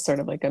like it was sort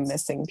of like a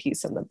missing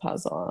piece in the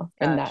puzzle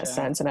in that Gotcha.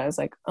 sense. And I was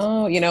like,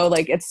 oh,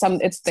 like it's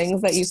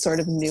things that you sort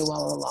of knew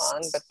all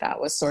along, but that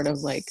was sort of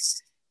like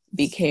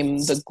became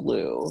the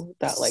glue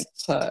that like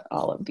put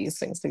all of these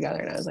things together.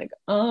 And I was like,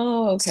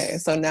 oh, okay.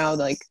 So now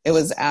like it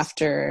was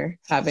after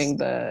having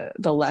the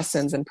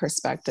lessons and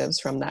perspectives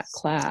from that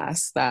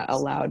class that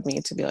allowed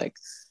me to be like,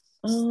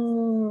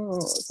 oh,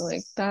 so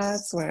like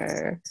that's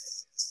where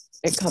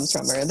it comes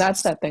from, or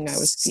that's that thing I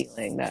was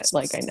feeling that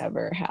like I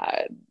never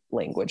had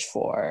language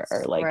for,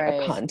 or like a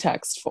Right.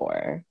 context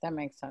for. That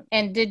makes sense.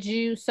 And did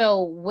you,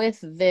 so with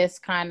this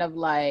kind of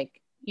like,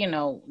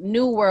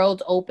 new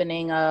world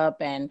opening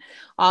up and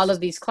all of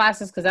these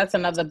classes, because that's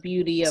another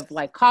beauty of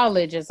like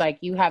college, is like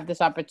you have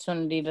this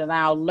opportunity to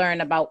now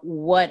learn about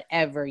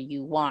whatever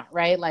you want,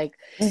 right? Like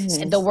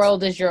the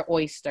world is your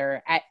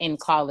oyster in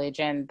college,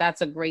 and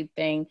that's a great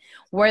thing.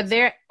 Were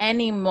there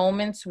any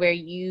moments where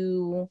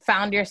you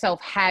found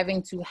yourself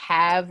having to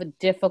have a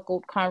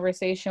difficult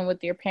conversation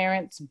with your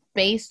parents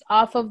based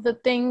off of the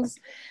things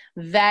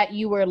that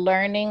you were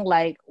learning?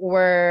 Like,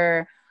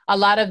 were a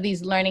lot of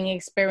these learning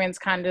experience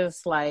kind of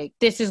like,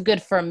 this is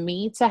good for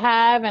me to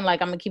have, and like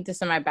I'm gonna keep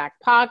this in my back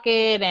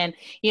pocket, and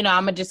I'm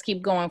gonna just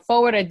keep going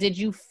forward? Or did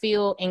you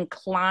feel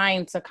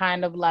inclined to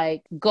kind of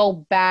like go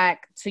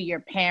back to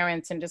your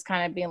parents and just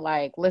kind of be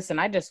like, listen,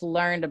 I just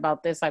learned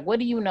about this, like what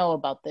do you know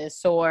about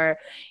this? Or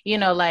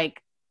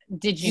like,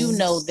 did you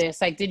know this?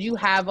 Like, did you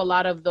have a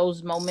lot of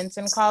those moments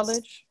in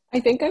college? I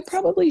think I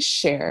probably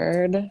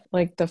shared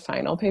like the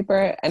final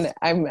paper, and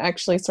I'm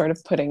actually sort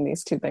of putting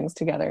these two things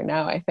together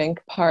now. I think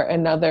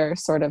another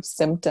sort of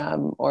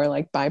symptom or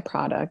like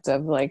byproduct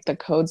of like the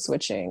code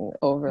switching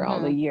over all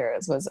the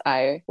years was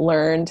I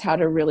learned how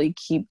to really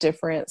keep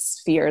different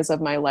spheres of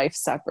my life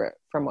separate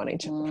from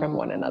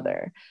one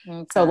another.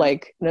 Okay. So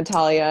like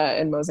Natalia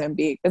in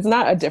Mozambique is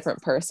not a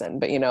different person,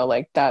 but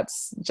like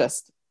that's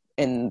just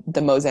in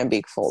the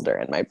Mozambique folder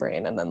in my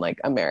brain, and then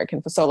like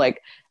American. So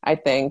like I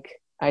think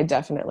I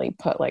definitely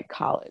put like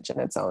college in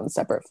its own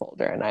separate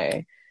folder. And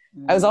I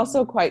was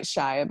also quite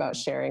shy about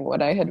sharing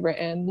what I had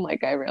written.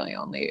 Like I really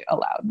only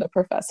allowed the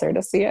professor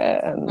to see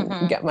it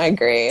and get my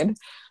grade.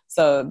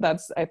 So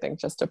that's, I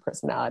think, just a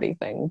personality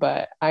thing.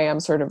 But I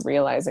am sort of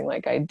realizing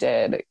like I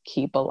did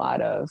keep a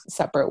lot of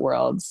separate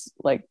worlds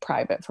like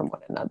private from one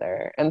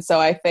another. And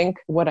so I think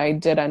what I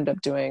did end up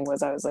doing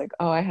was I was like,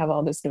 oh, I have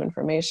all this new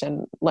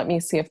information. Let me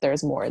see if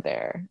there's more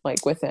there,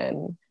 like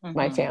within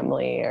my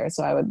family. Or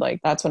so I would like,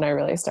 that's when I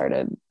really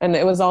started. And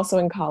it was also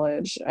in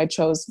college. I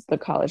chose the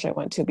college I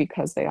went to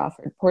because they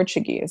offered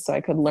Portuguese, so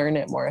I could learn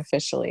it more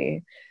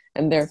officially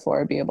and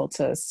therefore be able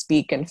to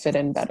speak and fit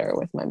in better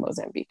with my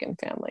Mozambican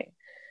family.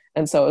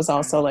 And so it was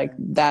also like,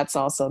 that's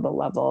also the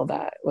level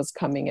that was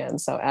coming in.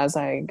 So as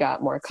I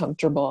got more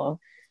comfortable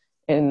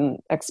in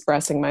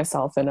expressing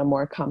myself in a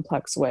more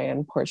complex way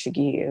in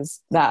Portuguese,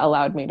 that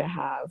allowed me to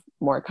have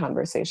more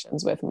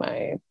conversations with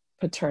my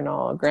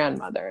paternal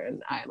grandmother.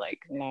 And I like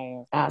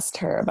asked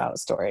her about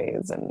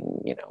stories and,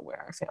 where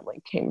our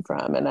family came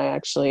from. And I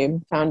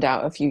actually found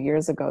out a few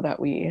years ago that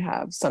we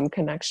have some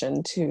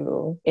connection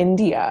to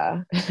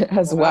India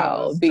as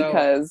well,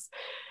 because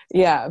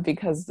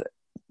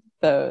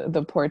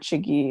the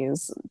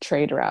Portuguese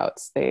trade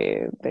routes,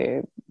 they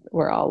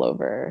were all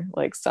over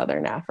like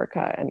Southern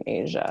Africa and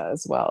Asia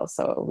as well.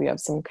 So we have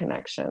some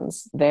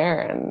connections there.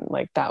 And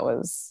like that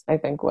was, I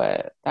think,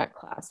 what that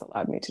class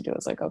allowed me to do,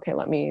 was like, okay,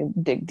 let me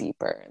dig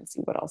deeper and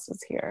see what else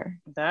is here.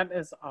 That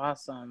is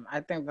awesome. I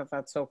think that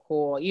that's so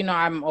cool.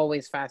 I'm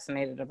always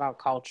fascinated about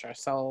culture.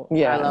 So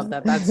yeah. I love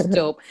that. That's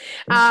dope.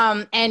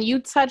 And you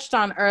touched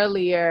on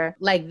earlier,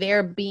 like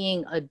there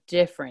being a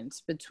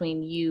difference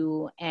between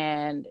you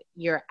and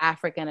your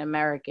African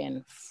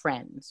American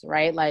friends,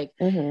 right? Like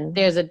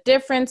there's a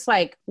difference.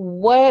 Like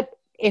what,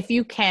 if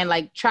you can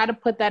like try to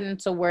put that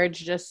into words,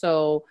 just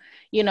so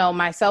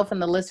myself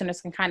and the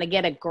listeners can kind of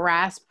get a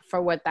grasp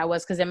for what that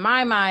was. Because in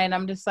my mind,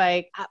 I'm just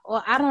like,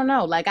 I don't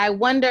know. Like, I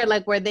wonder,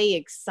 like, were they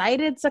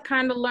excited to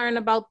kind of learn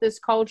about this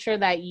culture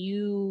that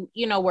you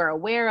were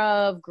aware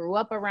of, grew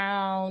up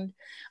around,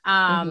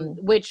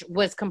 which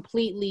was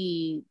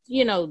completely,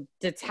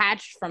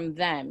 detached from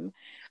them.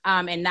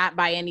 And not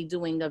by any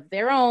doing of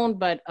their own,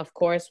 but of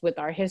course, with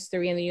our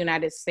history in the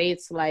United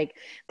States, like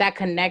that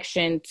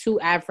connection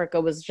to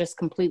Africa was just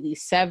completely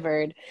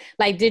severed.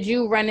 Like, did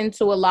you run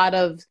into a lot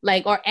of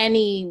like, or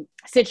any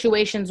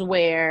situations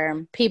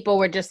where people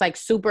were just like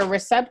super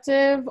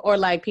receptive, or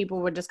like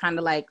people were just kind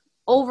of like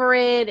over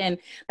it? And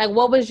like,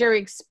 what was your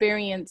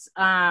experience,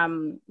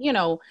 coming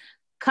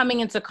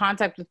into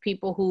contact with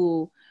people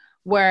who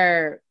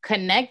were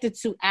connected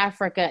to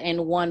Africa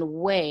in one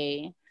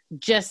way,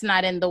 just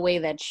not in the way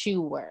that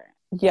you were.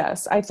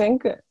 Yes, I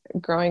think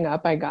growing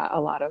up, I got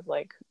a lot of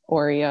like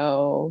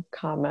Oreo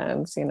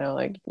comments, you know,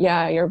 like,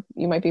 yeah,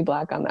 you might be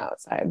black on the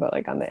outside, but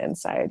like on the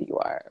inside, you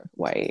are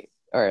white,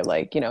 or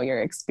like, you know,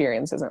 your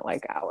experience isn't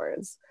like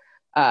ours.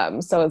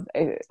 So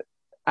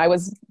I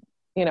was,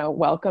 you know,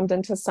 welcomed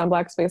into some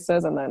black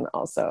spaces and then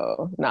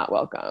also not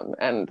welcome.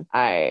 And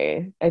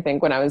I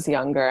think when I was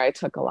younger, I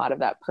took a lot of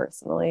that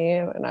personally.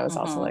 And I was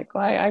also like,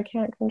 well, I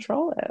can't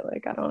control it.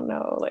 Like, I don't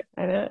know. Like,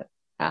 I didn't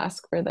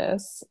ask for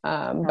this.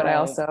 But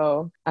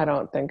I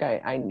don't think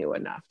I knew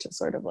enough to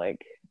sort of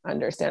like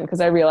understand,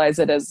 because I realize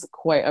it is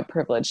quite a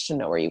privilege to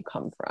know where you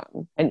come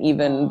from. And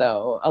even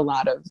though a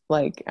lot of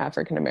like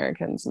African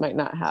Americans might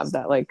not have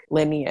that like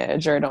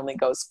lineage, or it only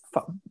goes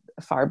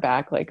far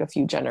back like a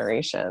few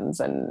generations,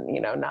 and,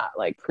 you know, not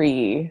like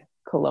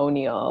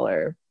pre-colonial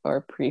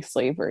or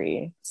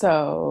pre-slavery.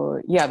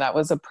 So yeah, that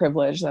was a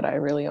privilege that I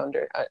really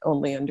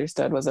only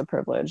understood was a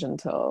privilege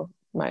until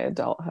my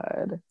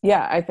adulthood.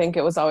 Yeah, I think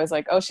it was always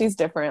like, oh, she's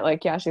different.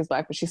 Like, yeah, she's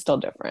black, but she's still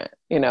different.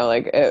 You know,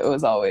 like it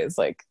was always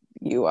like,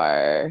 you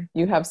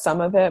have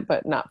some of it,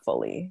 but not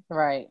fully.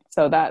 Right.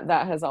 So that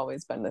has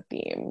always been the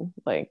theme.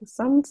 Like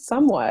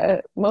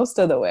somewhat, most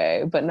of the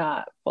way, but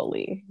not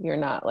fully. You're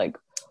not like,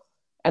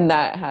 and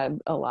that had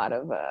a lot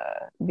of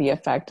the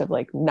effect of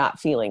like not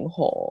feeling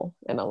whole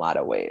in a lot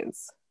of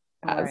ways,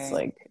 as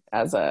like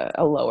as a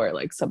lower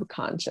like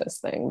subconscious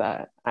thing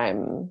that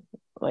I'm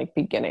like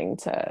beginning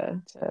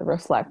to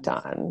reflect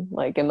on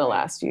like in the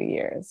last few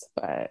years.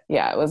 But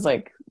yeah, it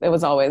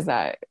was always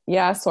that,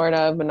 yeah, sort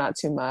of, but not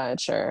too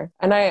much.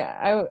 And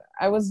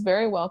I was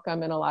very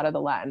welcome in a lot of the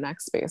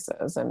Latinx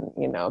spaces, and,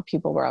 you know,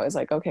 people were always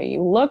like, okay,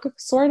 you look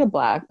sort of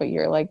black, but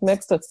you're like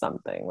mixed with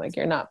something, like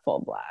you're not full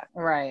black.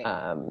 Right.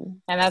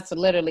 And that's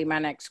literally my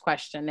next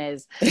question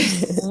is,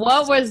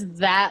 what was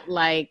that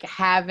like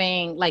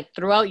having like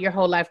throughout your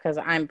whole life? Because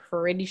I'm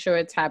pretty sure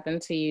it's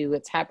happened to you.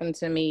 It's happened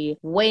to me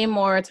way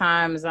more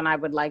times than I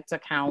would like to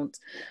count.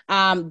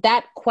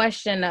 That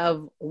question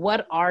of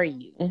what are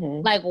you?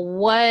 Mm-hmm. Like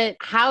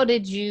how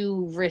did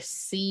you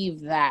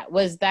receive that?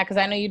 Was that, because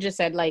I know you just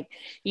said like,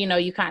 you know,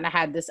 you kind of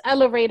had this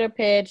elevator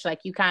pitch, like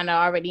you kind of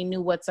already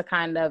knew what to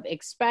kind of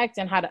expect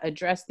and how to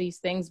address these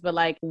things, but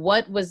like,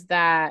 what was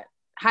that?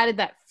 How did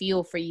that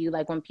feel for you?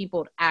 Like when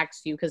people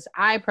asked you, because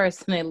I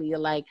personally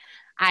like,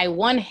 I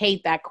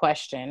hate that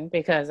question,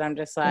 because I'm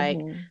just like,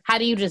 how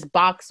do you just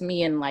box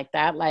me in like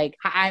that? Like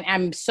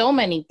I'm so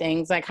many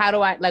things. Like, how do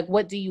I, like,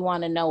 what do you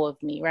want to know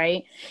of me?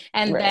 Right.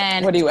 And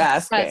then what are you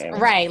asking?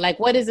 Right. Like,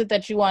 what is it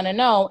that you want to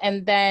know?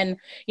 And then,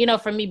 you know,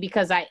 for me,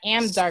 because I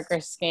am darker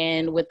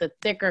skinned with the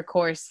thicker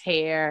coarse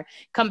hair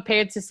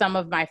compared to some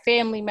of my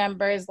family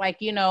members, like,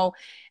 you know,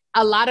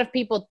 a lot of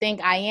people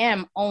think I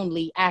am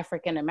only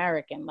African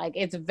American. Like,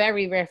 it's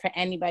very rare for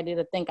anybody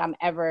to think I'm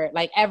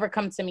ever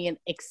come to me and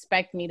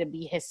expect me to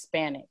be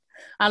Hispanic,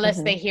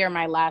 unless they hear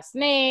my last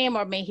name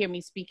or may hear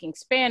me speaking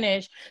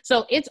Spanish.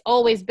 So it's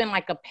always been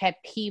like a pet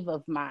peeve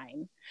of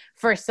mine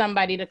for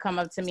somebody to come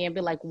up to me and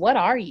be like, what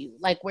are you?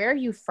 Like, where are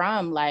you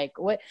from? Like,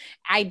 what?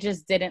 I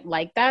just didn't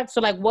like that. So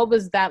like, what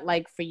was that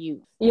like for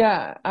you?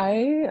 Yeah,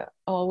 I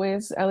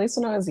always, at least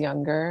when I was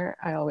younger,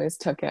 I always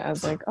took it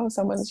as like, oh,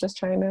 someone's just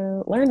trying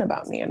to learn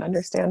about me and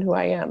understand who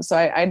I am. So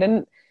I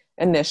didn't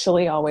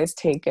initially always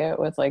take it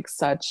with like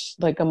such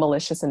like a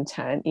malicious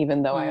intent,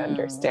 even though I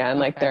understand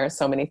like there are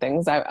so many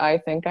things.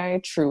 I think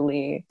I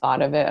truly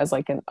thought of it as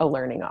like a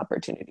learning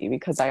opportunity,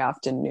 because I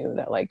often knew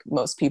that like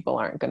most people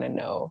aren't going to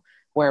know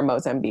where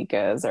Mozambique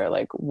is, or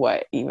like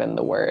what even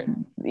the word,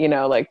 you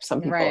know, like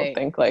some people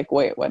think like,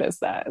 wait, what is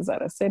that? Is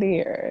that a city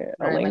or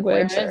a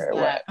language, like, or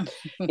what?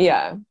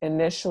 Yeah.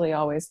 Initially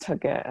always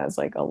took it as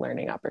like a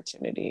learning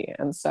opportunity.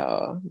 And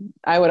so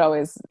I would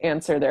always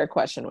answer their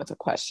question with a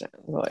question,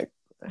 like,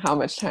 how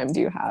much time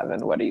do you have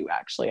and what are you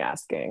actually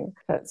asking?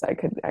 Because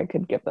I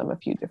could give them a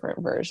few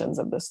different versions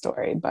of the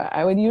story, but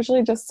I would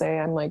usually just say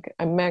I'm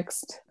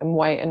mixed, I'm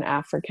white and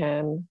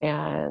African,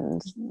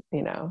 and,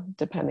 you know,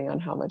 depending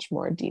on how much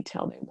more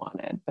detail they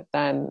wanted. But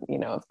then, you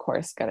know, of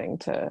course, getting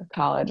to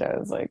college, I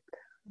was like,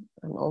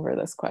 I'm over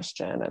this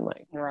question, and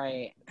like,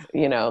 right,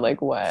 you know,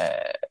 like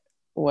what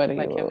do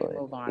like, you, can we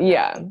move on?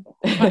 Yeah.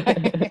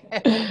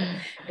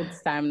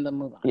 It's time to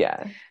move on.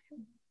 Yeah.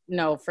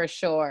 No, for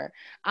sure.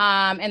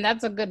 And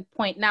that's a good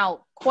point.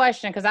 Now,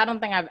 question, because I don't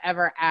think I've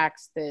ever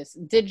asked this.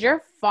 Did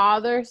your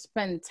father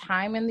spend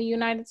time in the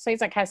United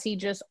States? Like, has he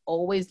just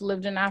always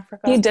lived in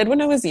Africa? He did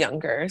when I was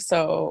younger.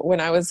 So when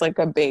I was like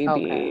a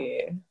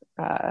baby,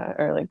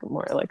 or like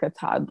more like a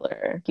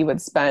toddler, he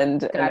would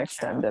spend an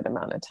extended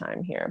amount of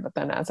time here. But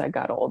then as I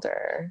got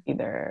older,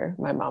 either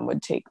my mom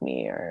would take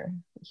me or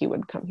he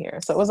would come here.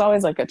 So it was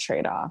always like a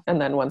trade-off. And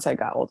then once I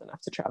got old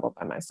enough to travel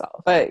by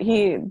myself. But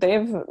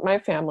my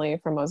family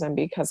from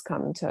Mozambique has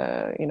come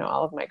to, you know,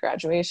 all of my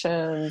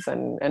graduations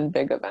and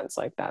big events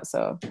like that.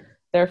 So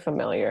they're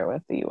familiar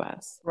with the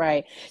US.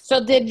 Right.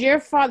 So did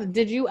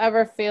you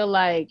ever feel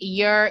like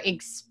your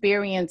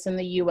experience in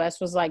the US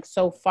was like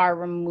so far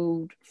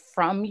removed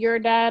from your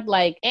dad?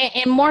 Like,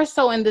 and more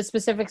so in the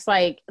specifics,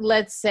 like,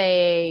 let's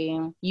say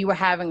you were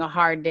having a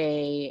hard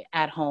day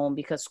at home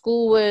because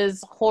school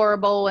was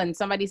horrible and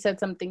somebody said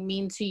something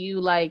mean to you,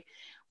 like,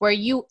 were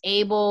you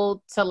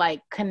able to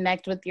like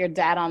connect with your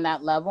dad on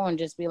that level and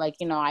just be like,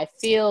 you know, I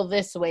feel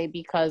this way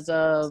because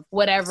of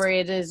whatever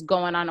it is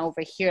going on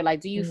over here?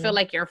 Like, do you feel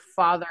like your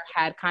father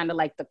had kind of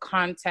like the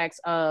context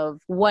of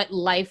what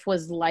life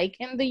was like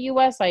in the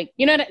US? Like,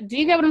 you know, do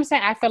you get what I'm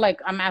saying? I feel like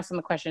I'm asking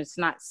the question. It's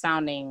not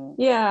sounding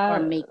or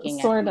making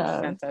as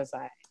much sense as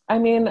I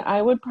mean,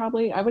 I would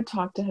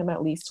talk to him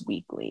at least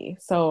weekly.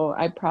 So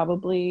I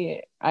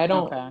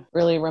don't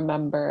really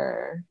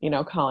remember, you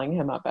know, calling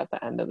him up at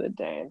the end of the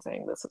day and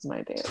saying, this is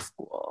my day at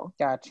school.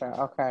 Gotcha.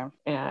 Okay.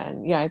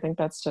 And yeah, I think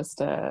that's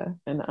just an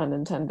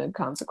unintended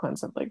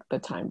consequence of like the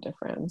time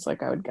difference.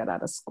 Like I would get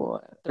out of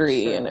school at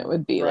 3 and it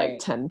would be like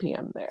 10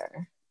 p.m.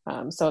 there.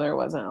 So there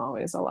wasn't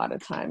always a lot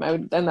of time.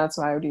 And that's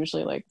why I would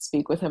usually like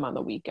speak with him on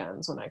the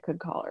weekends when I could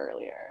call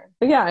earlier.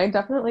 But yeah, I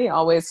definitely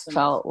always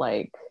felt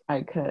like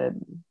I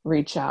could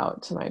reach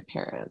out to my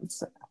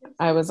parents.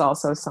 I was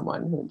also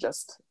someone who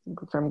just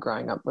from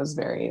growing up was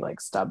very like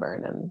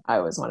stubborn, and I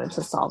always wanted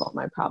to solve all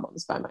my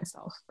problems by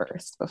myself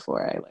first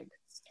before I like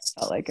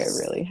felt like I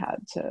really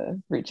had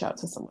to reach out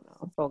to someone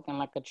else. Spoken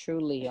like a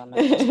true Leo.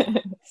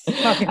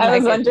 I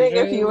was wondering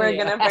if you were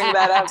gonna bring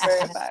that up or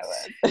if I was.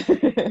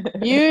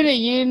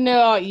 you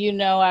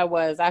know I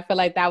was. I feel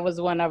like that was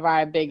one of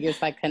our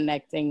biggest like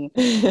connecting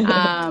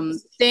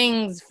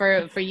things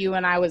for you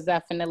and I, was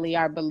definitely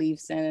our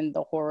beliefs in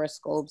the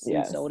horoscopes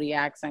and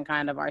zodiacs and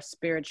kind of our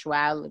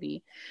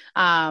spirituality.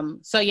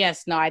 So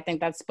yes, no, I think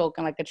that's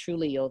spoken like a true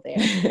Leo there.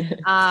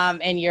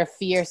 And your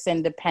fierce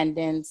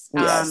independence.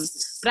 But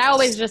I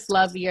always just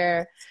love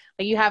you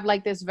have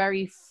like this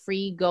very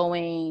free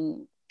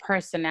going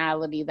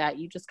personality that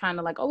you just kind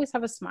of like always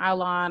have a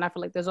smile on. I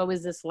feel like there's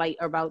always this light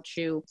about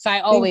you. So I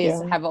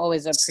have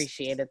always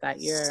appreciated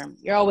that.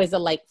 You're always a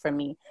light for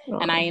me.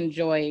 Aww. And I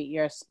enjoy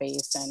your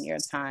space and your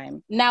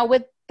time. Now,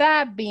 with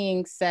that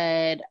being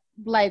said,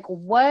 like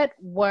what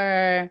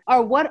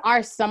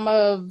are some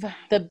of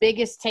the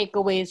biggest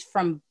takeaways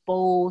from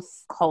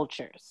both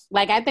cultures?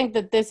 Like, I think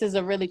that this is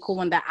a really cool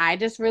one that I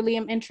just really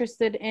am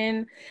interested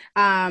in,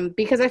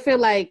 because I feel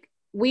like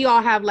we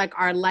all have like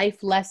our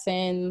life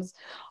lessons,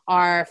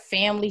 our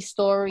family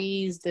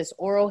stories, this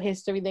oral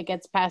history that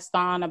gets passed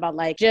on about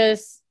like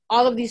just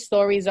all of these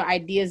stories or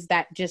ideas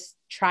that just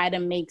try to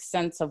make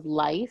sense of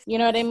life. You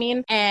know what I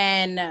mean?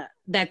 And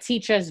that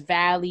teach us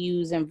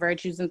values and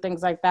virtues and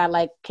things like that.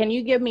 Like, can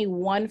you give me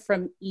one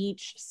from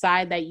each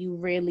side that you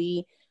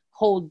really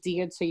hold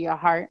dear to your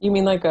heart? You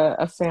mean like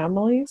a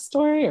family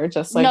story or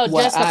just like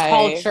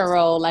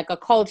a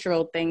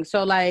cultural thing?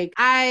 So like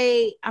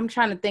I'm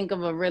trying to think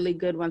of a really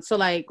good one. So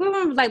like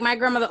my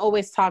grandmother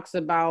always talks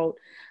about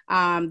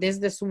there's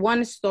this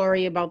one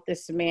story about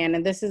this man,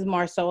 and this is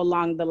more so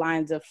along the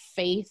lines of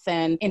faith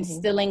and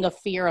instilling a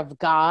fear of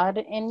God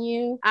in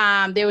you.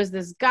 There was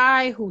this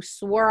guy who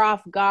swore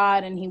off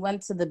God, and he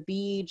went to the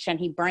beach and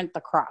he burnt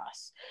the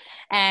cross.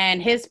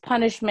 And his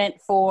punishment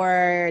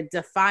for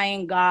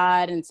defying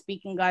God and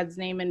speaking God's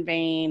name in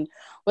vain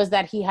was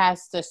that he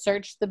has to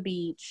search the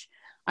beach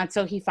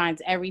until he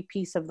finds every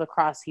piece of the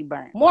cross he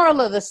burned. Moral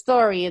of the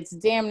story, it's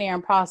damn near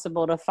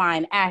impossible to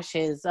find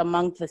ashes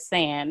among the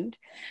sand.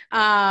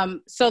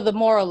 So the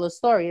moral of the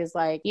story is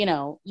like, you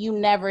know, you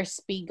never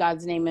speak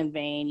God's name in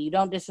vain. You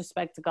don't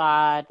disrespect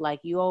God. Like,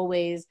 you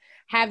always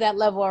have that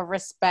level of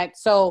respect.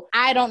 So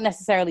I don't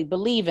necessarily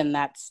believe in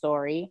that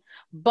story,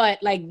 but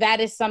like that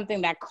is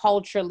something that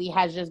culturally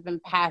has just been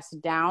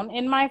passed down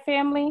in my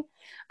family.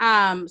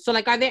 So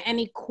like, are there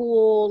any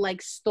cool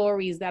like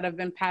stories that have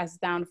been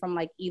passed down from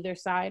like either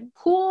side?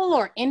 Cool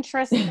or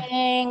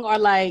interesting or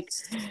like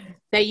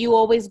that you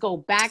always go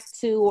back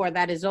to or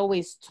that is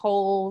always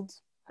told?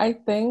 I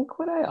think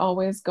what I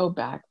always go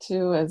back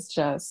to is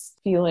just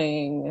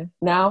feeling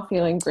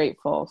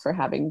grateful for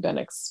having been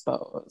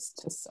exposed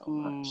to so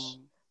much,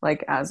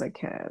 like as a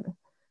kid.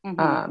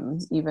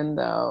 Even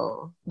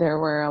though there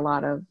were a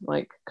lot of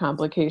like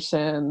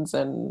complications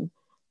and,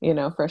 you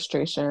know,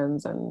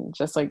 frustrations and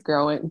just like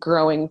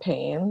growing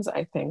pains,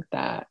 I think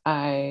that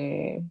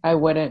I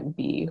wouldn't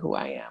be who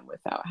I am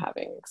without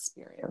having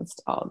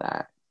experienced all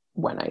that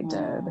when I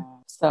did.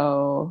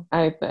 So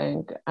I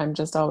think I'm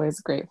just always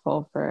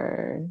grateful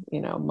for,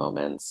 you know,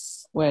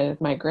 moments with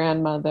my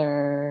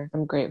grandmother.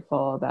 I'm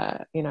grateful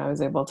that, you know, I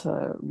was able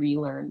to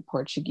relearn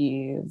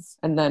Portuguese.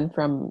 And then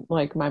from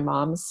like my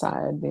mom's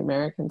side, the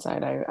American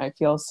side, I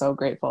feel so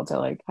grateful to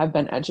like have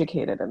been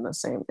educated in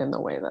the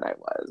way that I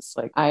was.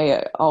 Like,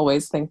 I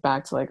always think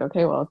back to like,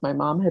 okay, well, if my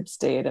mom had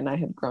stayed and I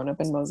had grown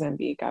up in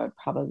Mozambique, I would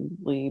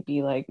probably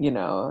be like, you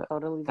know,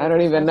 totally I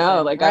don't even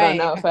know. Like, right. I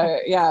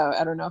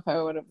don't know if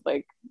I would have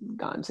like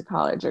gone to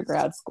college or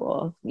grad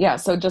school. Yeah,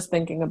 so just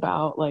thinking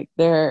about like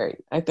there,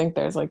 I think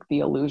there's like the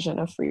illusion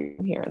of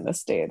freedom here in the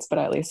States, but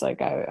at least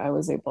like I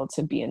was able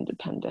to be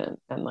independent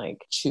and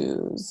like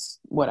choose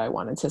what I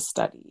wanted to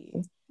study,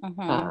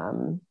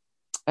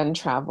 and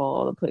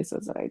travel the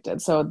places that I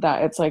did. So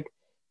that it's like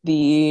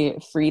the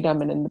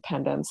freedom and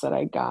independence that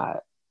I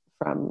got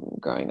from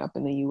growing up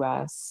in the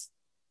US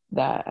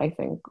that I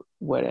think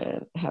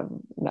wouldn't have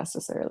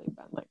necessarily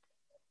been like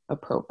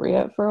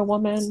appropriate for a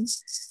woman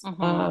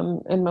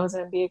in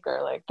Mozambique,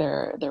 or like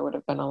there would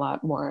have been a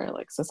lot more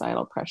like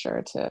societal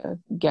pressure to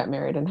get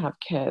married and have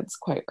kids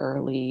quite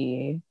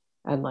early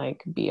and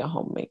like be a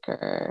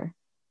homemaker.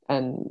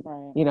 And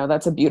you know,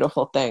 that's a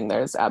beautiful thing.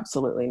 There's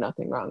absolutely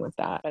nothing wrong with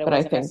that. But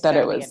I think that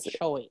it was a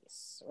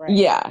choice, right?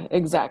 Yeah,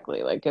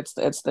 exactly. Like it's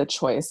the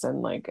choice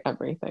and like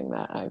everything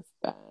that I've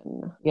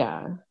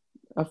been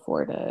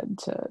afforded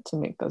to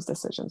make those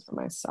decisions for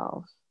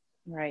myself.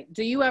 Right.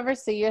 Do you ever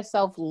see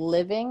yourself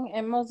living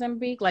in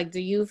Mozambique? Like,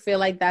 do you feel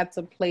like that's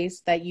a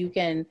place that you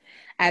can,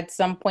 at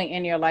some point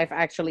in your life,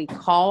 actually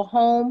call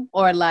home,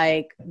 or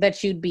like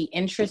that you'd be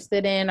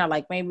interested in, or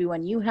like maybe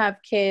when you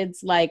have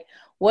kids, like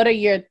what are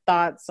your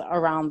thoughts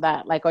around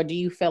that? Like, or do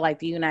you feel like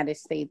the United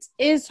States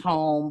is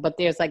home, but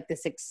there's like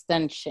this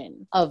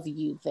extension of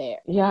you there?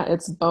 Yeah,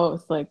 it's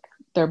both. Like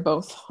they're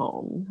both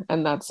home,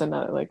 and that's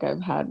another, like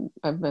I've had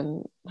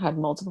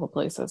multiple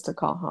places to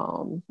call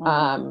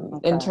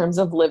home. In terms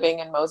of living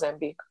in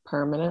Mozambique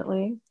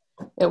permanently,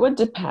 it would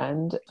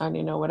depend on,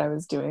 you know, what I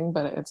was doing,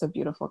 but it's a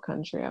beautiful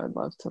country. I would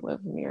love to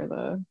live near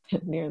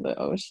the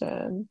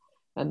ocean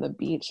and the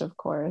beach, of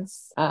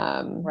course.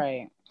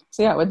 Right.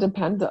 So yeah, it would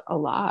depend a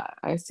lot.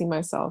 I see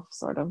myself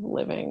sort of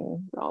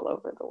living all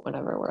over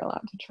whenever we're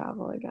allowed to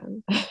travel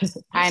again.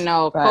 I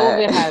know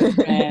COVID has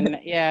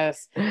been,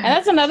 yes. And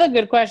that's another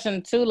good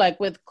question too, like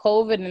with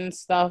COVID and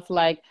stuff,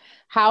 like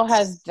how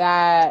has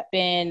that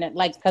been,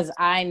 like, because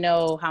I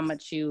know how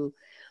much you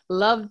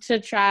love to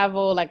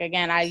travel. Like,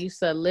 again, I used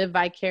to live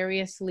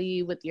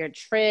vicariously with your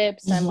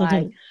trips and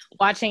like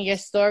watching your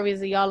stories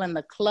of y'all in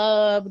the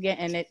club,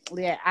 getting it.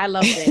 Yeah, I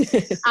loved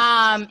it.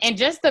 And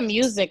just the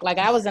music, like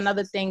that was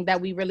another thing that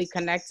we really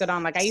connected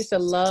on. Like I used to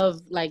love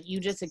like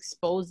you just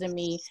exposing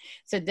me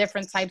to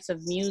different types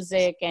of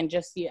music and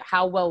just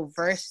how well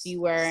versed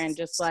you were and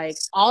just like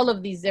all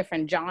of these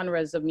different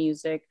genres of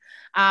music.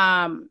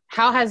 How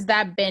has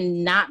that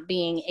been not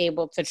being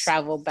able to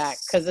travel back?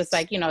 Because it's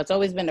like, you know, it's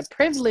always been a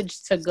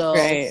privilege to go.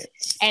 Right.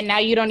 And now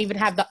you don't even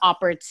have the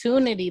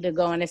opportunity to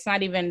go, and it's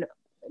not even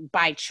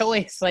by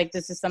choice. Like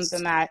this is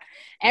something that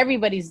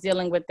everybody's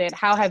dealing with it.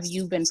 How have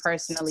you been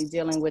personally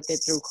dealing with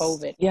it through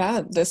COVID?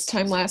 Yeah, this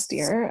time last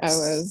year I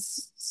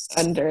was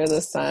under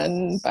the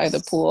sun by the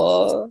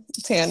pool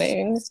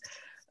tanning.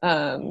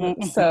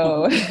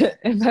 So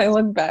if I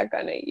look back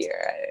on a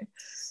year,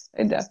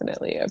 I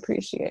definitely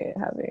appreciate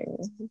having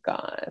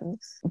gone.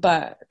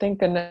 But thank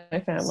goodness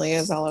my family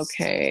is all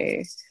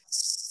okay.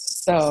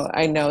 So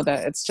I know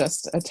that it's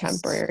just a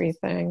temporary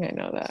thing. I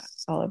know that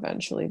I'll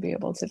eventually be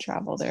able to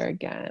travel there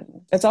again.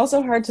 It's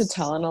also hard to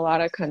tell in a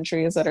lot of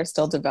countries that are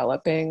still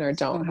developing or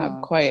don't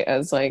have quite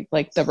as like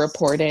the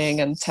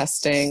reporting and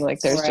testing.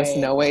 Like there's just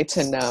no way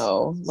to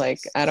know.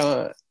 Like I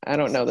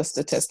don't know the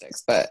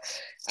statistics, but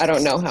I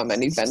don't know how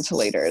many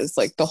ventilators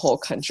like the whole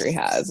country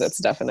has. It's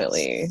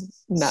definitely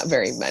not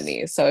very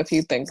many. So if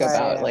you think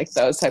about like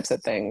those types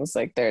of things,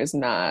 like there's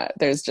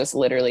just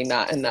literally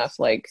not enough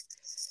like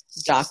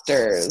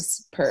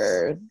doctors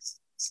per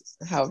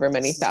however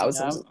many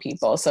thousands of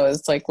people. So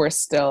it's like we're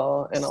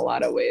still in a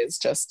lot of ways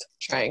just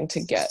trying to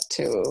get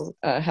to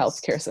a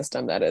healthcare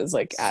system that is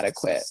like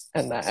adequate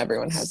and that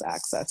everyone has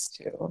access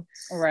to.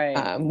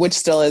 Right. Which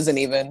still isn't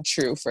even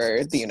true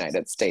for the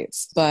United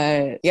States.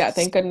 But yeah,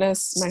 thank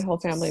goodness my whole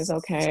family is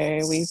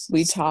okay.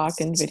 We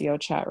talk and video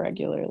chat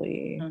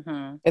regularly.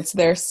 It's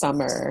their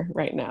summer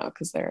right now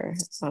because they're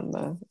on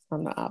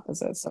the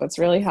opposite. So it's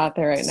really hot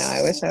there right now.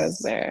 I wish I was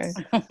there.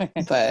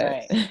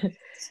 But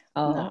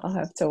I'll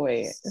have to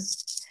wait.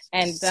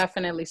 And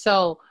definitely.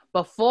 So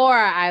before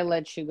I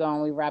let you go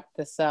and we wrap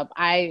this up,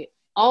 I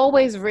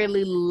always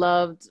really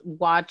loved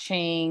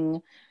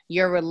watching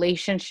your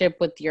relationship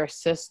with your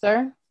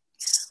sister.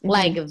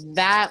 Like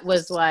that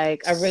was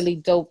like a really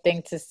dope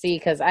thing to see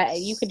because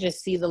you could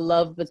just see the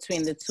love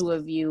between the two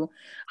of you.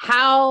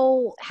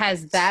 How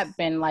has that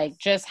been, like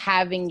just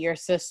having your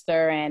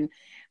sister and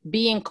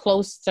being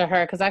close to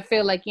her? Because I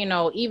feel like, you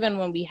know, even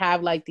when we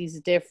have like these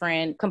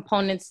different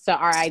components to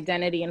our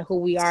identity and who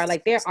we are,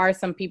 like there are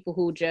some people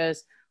who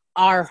just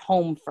are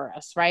home for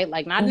us, right?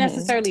 Like not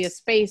necessarily a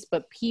space,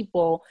 but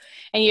people.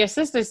 And your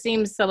sister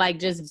seems to like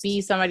just be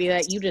somebody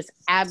that you just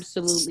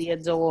absolutely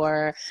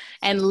adore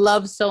and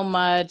love so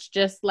much,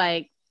 just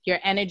like your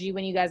energy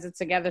when you guys are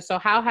together. So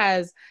how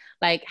has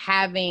like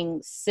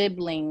having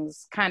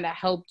siblings kind of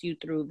helped you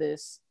through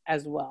this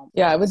as well?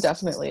 Yeah, I would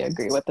definitely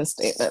agree with the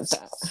statement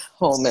that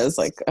home is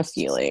like a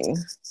feeling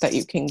that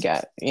you can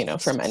get, you know,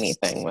 from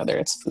anything, whether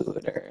it's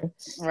food or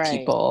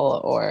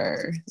people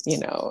or, you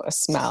know, a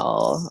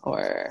smell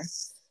or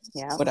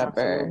Yeah,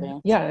 whatever.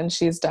 absolutely. Yeah, and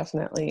she's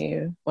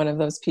definitely one of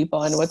those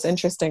people. And what's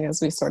interesting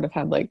is we sort of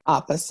had like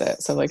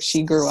opposite. So like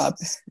she grew up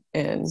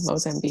in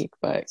Mozambique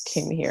but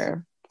came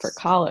here for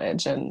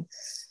college, and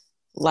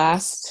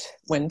last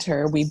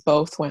winter we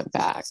both went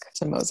back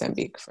to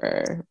Mozambique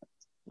for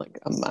like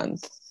a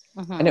month.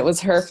 And it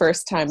was her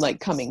first time like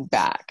coming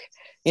back,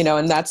 you know,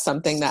 and that's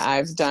something that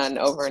I've done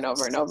over and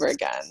over and over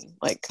again,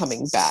 like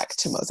coming back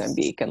to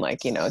Mozambique, and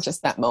like, you know,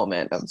 just that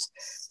moment of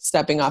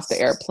stepping off the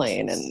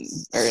airplane, and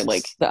or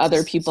like the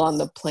other people on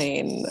the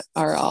plane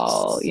are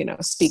all, you know,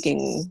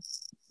 speaking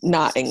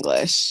not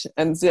English,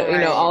 and so, you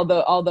know,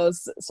 all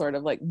those sort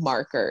of like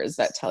markers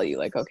that tell you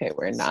like, okay,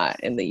 we're not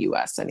in the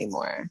US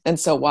anymore. And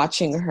so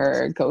watching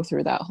her go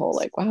through that whole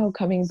like, wow,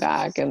 coming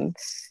back, and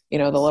you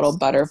know, the little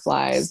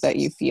butterflies that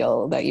you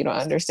feel that you don't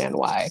understand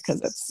why,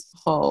 because it's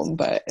home,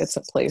 but it's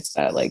a place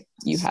that like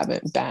you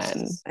haven't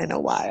been in a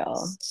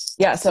while.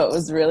 Yeah, so it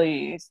was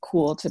really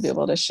cool to be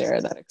able to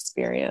share that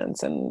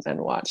experience and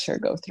watch her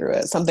go through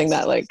it. Something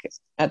that like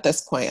at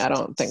this point I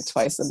don't think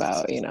twice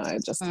about, you know, I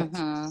just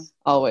have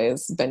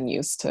always been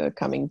used to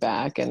coming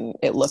back and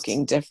it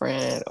looking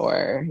different,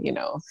 or, you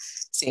know,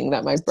 seeing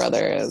that my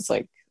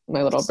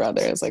little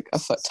brother is like a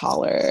foot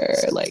taller,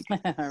 like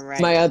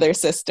right. My other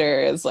sister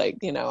is like,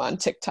 you know, on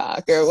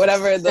TikTok or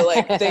whatever the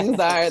like things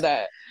are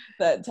that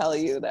tell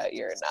you that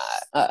you're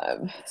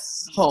not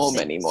home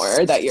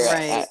anymore, or that you're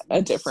at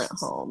a different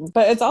home.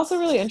 But it's also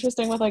really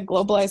interesting with like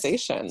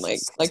globalization. Like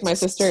my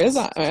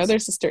other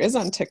sister is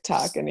on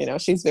TikTok, and you know,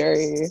 she's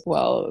very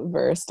well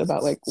versed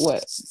about like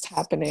what's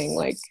happening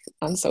like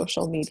on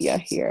social media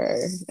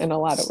here in a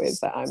lot of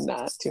ways that I'm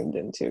not tuned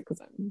into because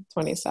I'm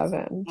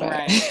 27.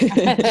 But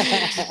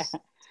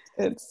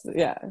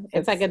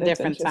it's like a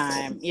different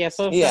time. Yeah,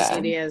 social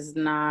media is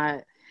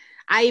not.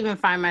 I even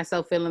find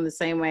myself feeling the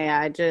same way.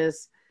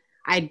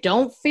 I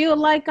don't feel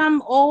like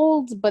I'm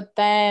old, but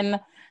then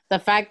the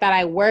fact that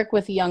I work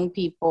with young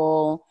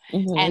people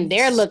and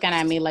they're looking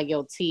at me like,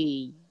 yo,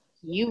 T,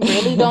 you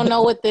really don't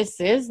know what this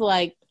is?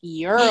 Like,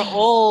 you're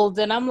old.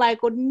 And I'm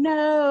like, well,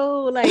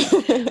 no, like,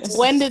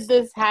 when did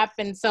this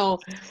happen? So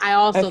I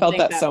felt think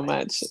that so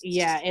much.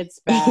 Yeah, it's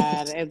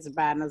bad. It's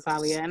bad,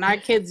 Natalia. And our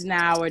kids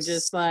now are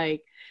just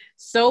like,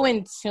 so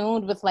in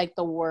tune with like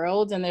the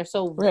world, and they're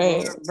so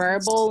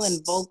verbal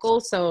and vocal.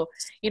 So,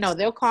 you know,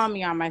 they'll call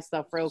me on my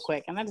stuff real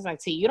quick, and I'm just like,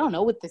 T, you don't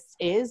know what this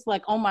is?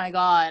 Like, oh my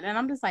God. And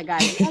I'm just like,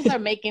 guys, you guys are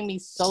making me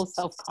so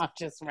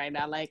self-conscious right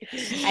now. Like,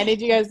 I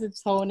need you guys to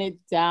tone it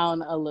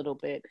down a little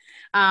bit.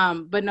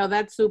 But no,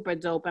 that's super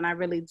dope. And I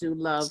really do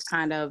love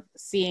kind of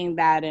seeing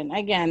that. And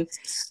again,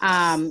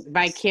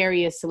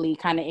 vicariously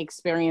kind of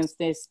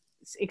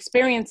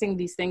experiencing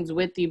these things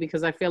with you,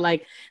 because I feel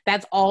like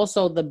that's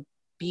also the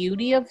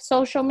beauty of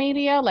social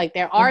media. Like,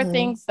 there are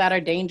things that are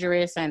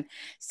dangerous and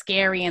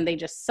scary and they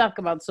just suck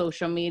about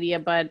social media,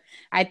 but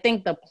I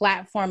think the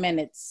platform in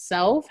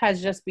itself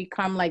has just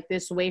become like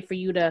this way for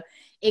you to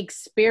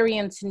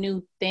experience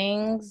new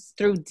things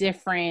through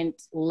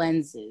different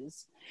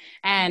lenses.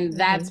 And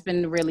that's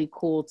been really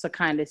cool to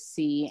kind of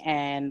see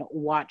and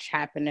watch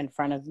happen in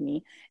front of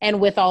me, and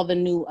with all the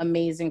new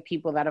amazing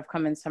people that have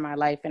come into my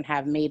life and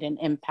have made an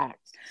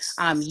impact,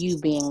 you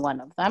being one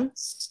of them.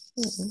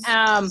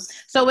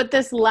 So with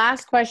this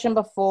last question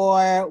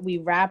before we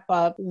wrap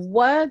up,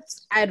 what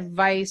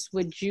advice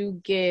would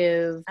you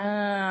give,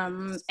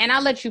 and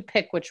I'll let you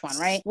pick which one,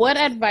 right? What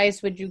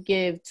advice would you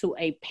give to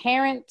a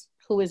parent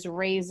who is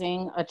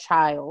raising a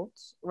child,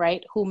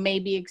 right, who may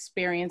be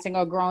experiencing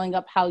or growing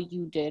up how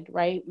you did,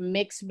 right,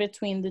 mix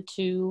between the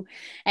two,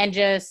 and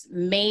just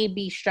may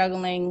be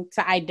struggling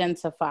to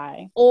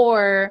identify,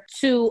 or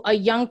to a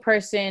young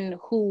person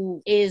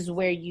who is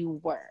where you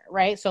were,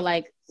 right? So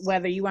like,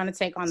 whether you want to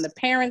take on the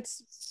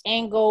parents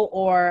angle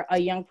or a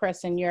young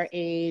person your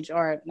age,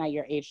 or not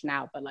your age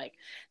now, but like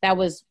that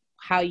was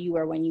how you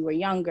were when you were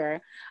younger,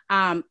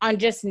 on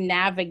just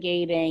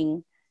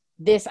navigating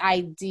this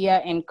idea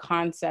and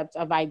concept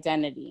of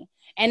identity,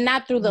 and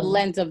not through the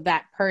lens of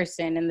that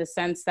person, in the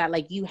sense that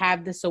like you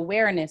have this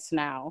awareness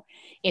now.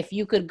 If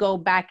you could go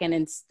back and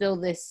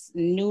instill this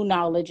new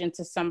knowledge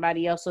into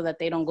somebody else so that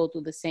they don't go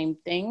through the same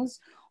things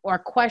or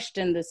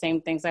question the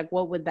same things, like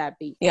what would that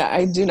be? Yeah,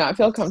 I do not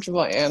feel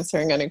comfortable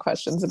answering any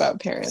questions about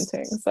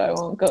parenting, so I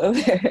won't go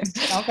there.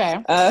 Okay.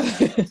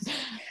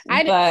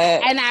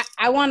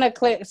 I want to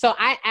clear. So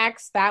I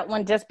asked that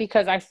one just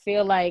because I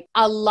feel like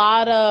a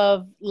lot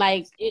of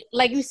like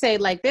you say,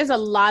 like there's a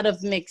lot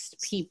of mixed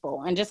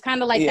people, and just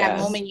kind of like that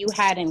moment you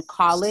had in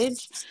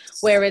college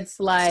where it's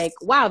like,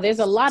 wow, there's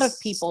a lot of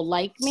people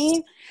like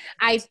me.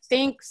 I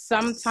think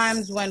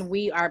sometimes when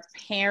we are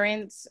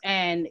parents,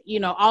 and, you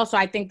know, also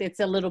I think it's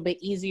a little bit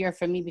easier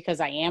for me because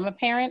I am a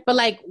parent, but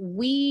like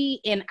we,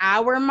 in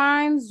our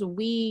minds,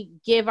 we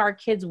give our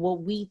kids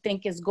what we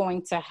think is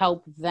going to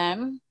help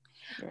them.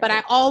 Right. But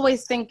I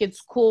always think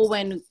it's cool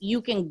when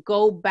you can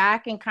go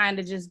back and kind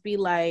of just be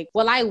like,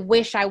 well, I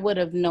wish I would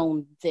have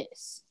known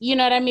this. You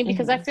know what I mean?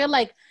 Because I feel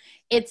like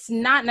it's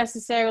not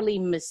necessarily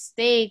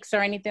mistakes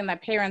or anything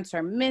that parents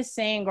are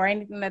missing or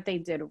anything that they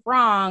did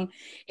wrong.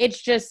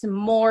 It's just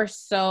more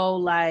so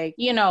like,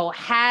 you know,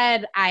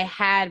 had I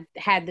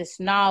had this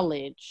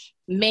knowledge,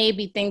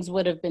 maybe things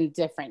would have been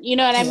different. You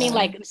know what I mean?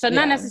 Like, so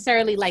not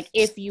necessarily like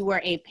if you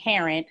were a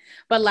parent,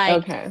 but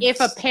like if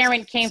a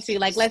parent came to you,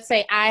 like, let's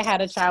say I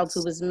had a child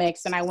who was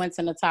mixed and I went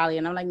to Natalia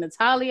and I'm like,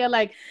 Natalia,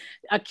 like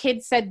a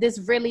kid said this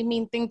really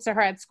mean thing to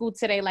her at school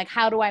today. Like,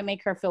 how do I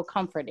make her feel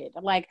comforted?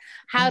 Like,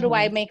 how do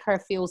I make her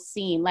feel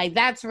seen? Like,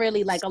 that's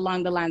really like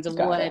along the lines of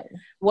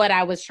what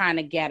I was trying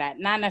to get at.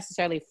 Not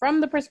necessarily from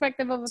the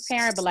perspective of a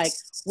parent, but like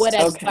what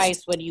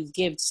advice would you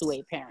give to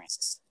a parent?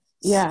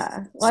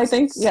 Yeah. Well, I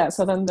think,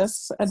 so then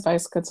this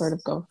advice could sort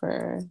of go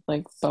for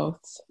like both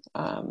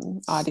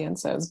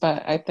audiences,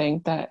 but I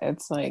think that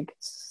it's like,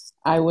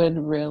 I would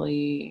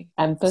really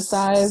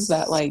emphasize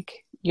that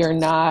like, you're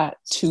not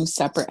two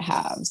separate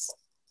halves.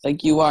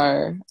 Like you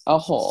are a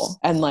whole,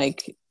 and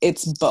like,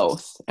 it's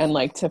both. And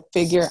like to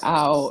figure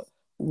out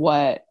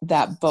what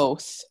that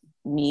both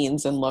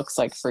means and looks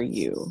like for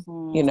you.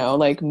 You know,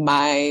 like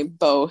my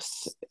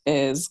both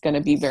is going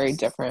to be very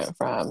different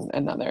from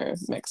another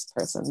mixed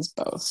person's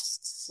both.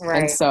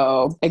 Right. And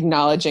so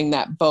acknowledging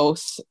that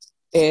both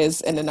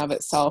is in and of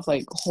itself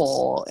like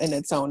whole in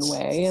its own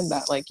way, and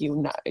that like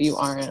you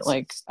aren't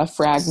like a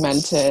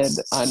fragmented,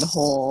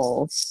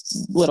 unwhole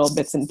little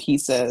bits and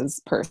pieces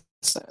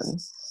person,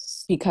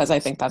 because I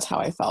think that's how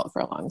I felt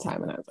for a long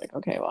time. And I was like,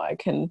 okay, well,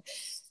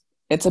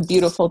 it's a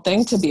beautiful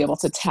thing to be able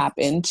to tap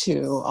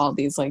into all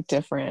these like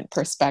different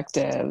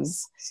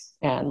perspectives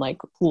and like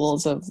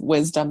pools of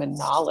wisdom and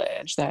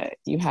knowledge that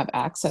you have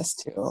access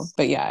to.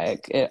 But yeah,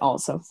 it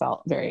also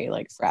felt very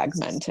like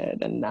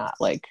fragmented and not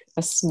like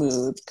a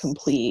smooth,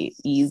 complete,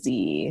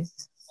 easy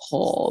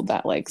whole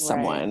that like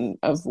someone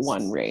of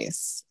one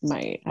race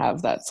might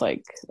have. That's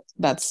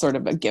sort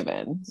of a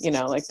given, you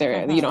know, like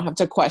you don't have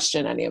to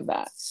question any of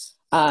that.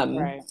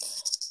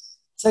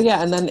 So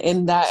yeah, and then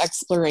in that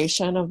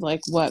exploration of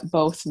like what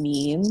both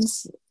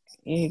means,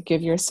 you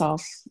give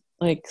yourself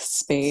like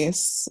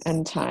space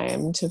and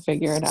time to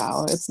figure it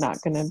out. It's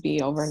not going to be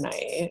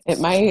overnight. It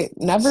might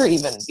never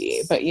even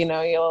be, but you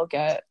know, you'll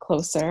get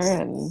closer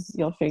and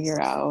you'll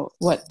figure out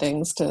what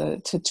things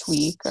to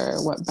tweak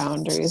or what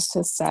boundaries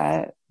to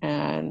set.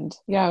 And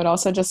yeah, I would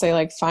also just say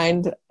like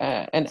find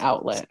an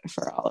outlet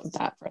for all of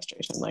that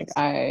frustration. Like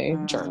I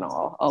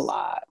journal a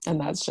lot,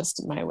 and that's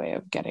just my way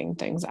of getting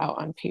things out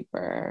on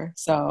paper.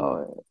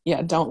 So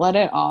yeah, don't let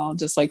it all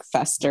just like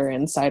fester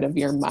inside of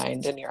your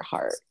mind and your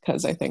heart,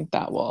 because I think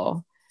that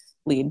will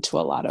lead to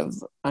a lot of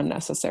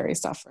unnecessary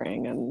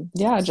suffering. And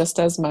yeah, just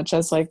as much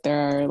as like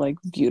there are like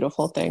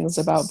beautiful things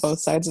about both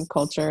sides of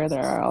culture,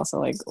 there are also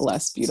like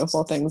less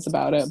beautiful things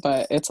about it,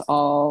 but it's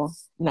all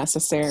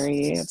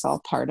necessary. It's all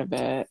part of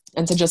it.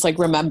 And to just like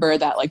remember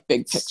that like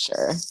big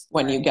picture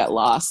when you get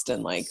lost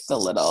in like the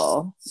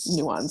little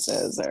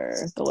nuances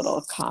or the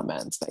little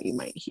comments that you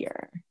might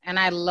hear. And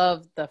I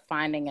love the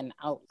finding an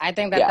out. I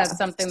think that that's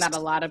something that a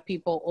lot of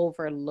people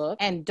overlook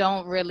and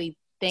don't really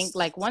think.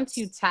 Like once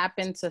you tap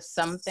into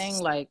something,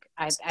 like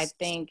I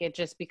think it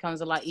just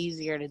becomes a lot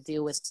easier to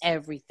deal with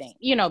everything,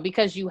 you know,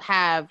 because you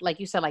have, like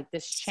you said, like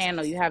this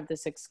channel, you have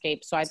this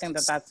escape. So I think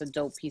that that's a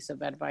dope piece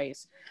of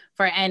advice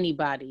for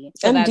anybody.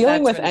 So and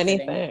dealing with really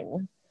anything.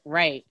 Fitting.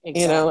 Right.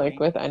 Exactly. You know,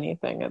 like with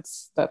anything,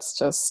 that's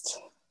just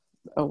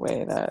a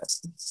way that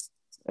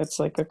it's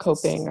like a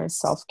coping or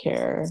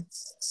self-care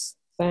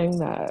thing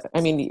that,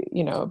 I mean,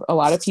 you know, a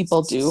lot of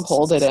people do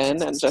hold it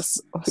in and just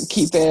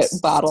keep it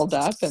bottled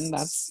up, and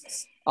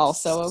that's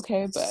also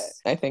okay, but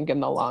I think in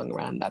the long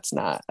run that's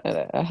not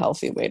a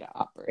healthy way to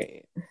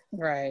operate.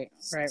 Right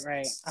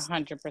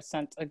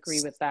 100%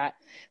 agree with that.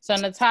 So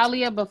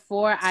Natalia,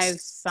 before I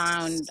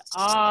sound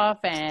off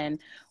and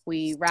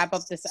we wrap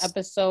up this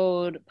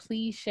episode,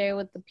 please share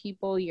with the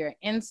people your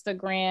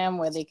Instagram,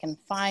 where they can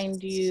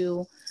find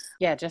you,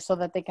 just so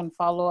that they can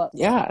follow up.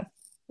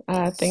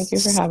 Thank you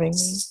for having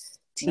me.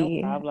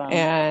 No problem.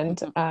 And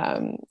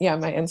my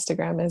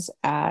Instagram is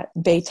at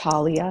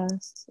Baetalia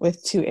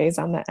with 2 A's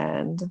on the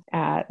end,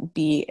 at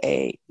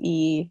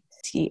BAETALIAA.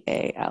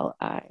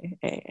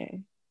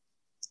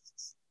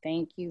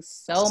 Thank you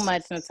so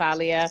much,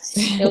 Natalia.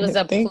 It was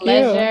a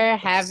pleasure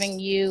having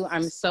you.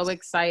 I'm so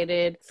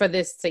excited for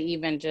this to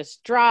even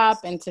just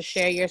drop and to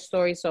share your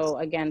story. So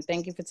again,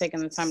 thank you for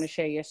taking the time to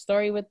share your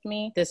story with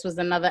me. This was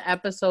another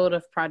episode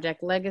of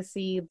Project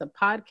Legacy, the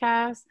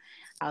podcast.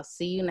 I'll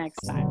see you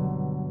next time.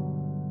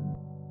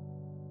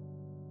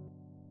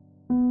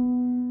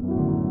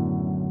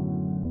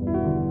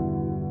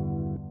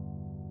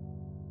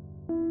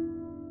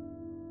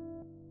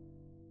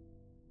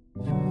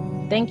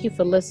 Thank you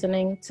for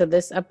listening to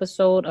this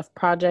episode of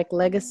Project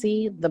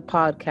Legacy, the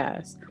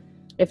podcast.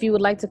 If you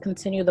would like to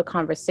continue the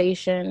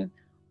conversation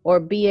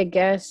or be a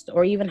guest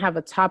or even have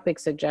a topic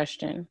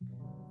suggestion,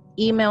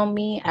 email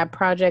me at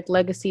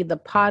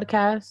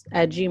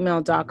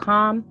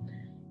projectlegacythepodcast@gmail.com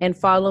and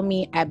follow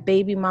me at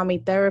Baby Mommy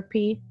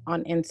Therapy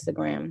on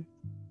Instagram.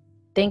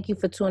 Thank you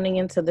for tuning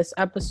into this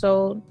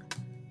episode.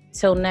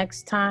 Till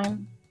next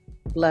time,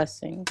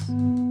 blessings.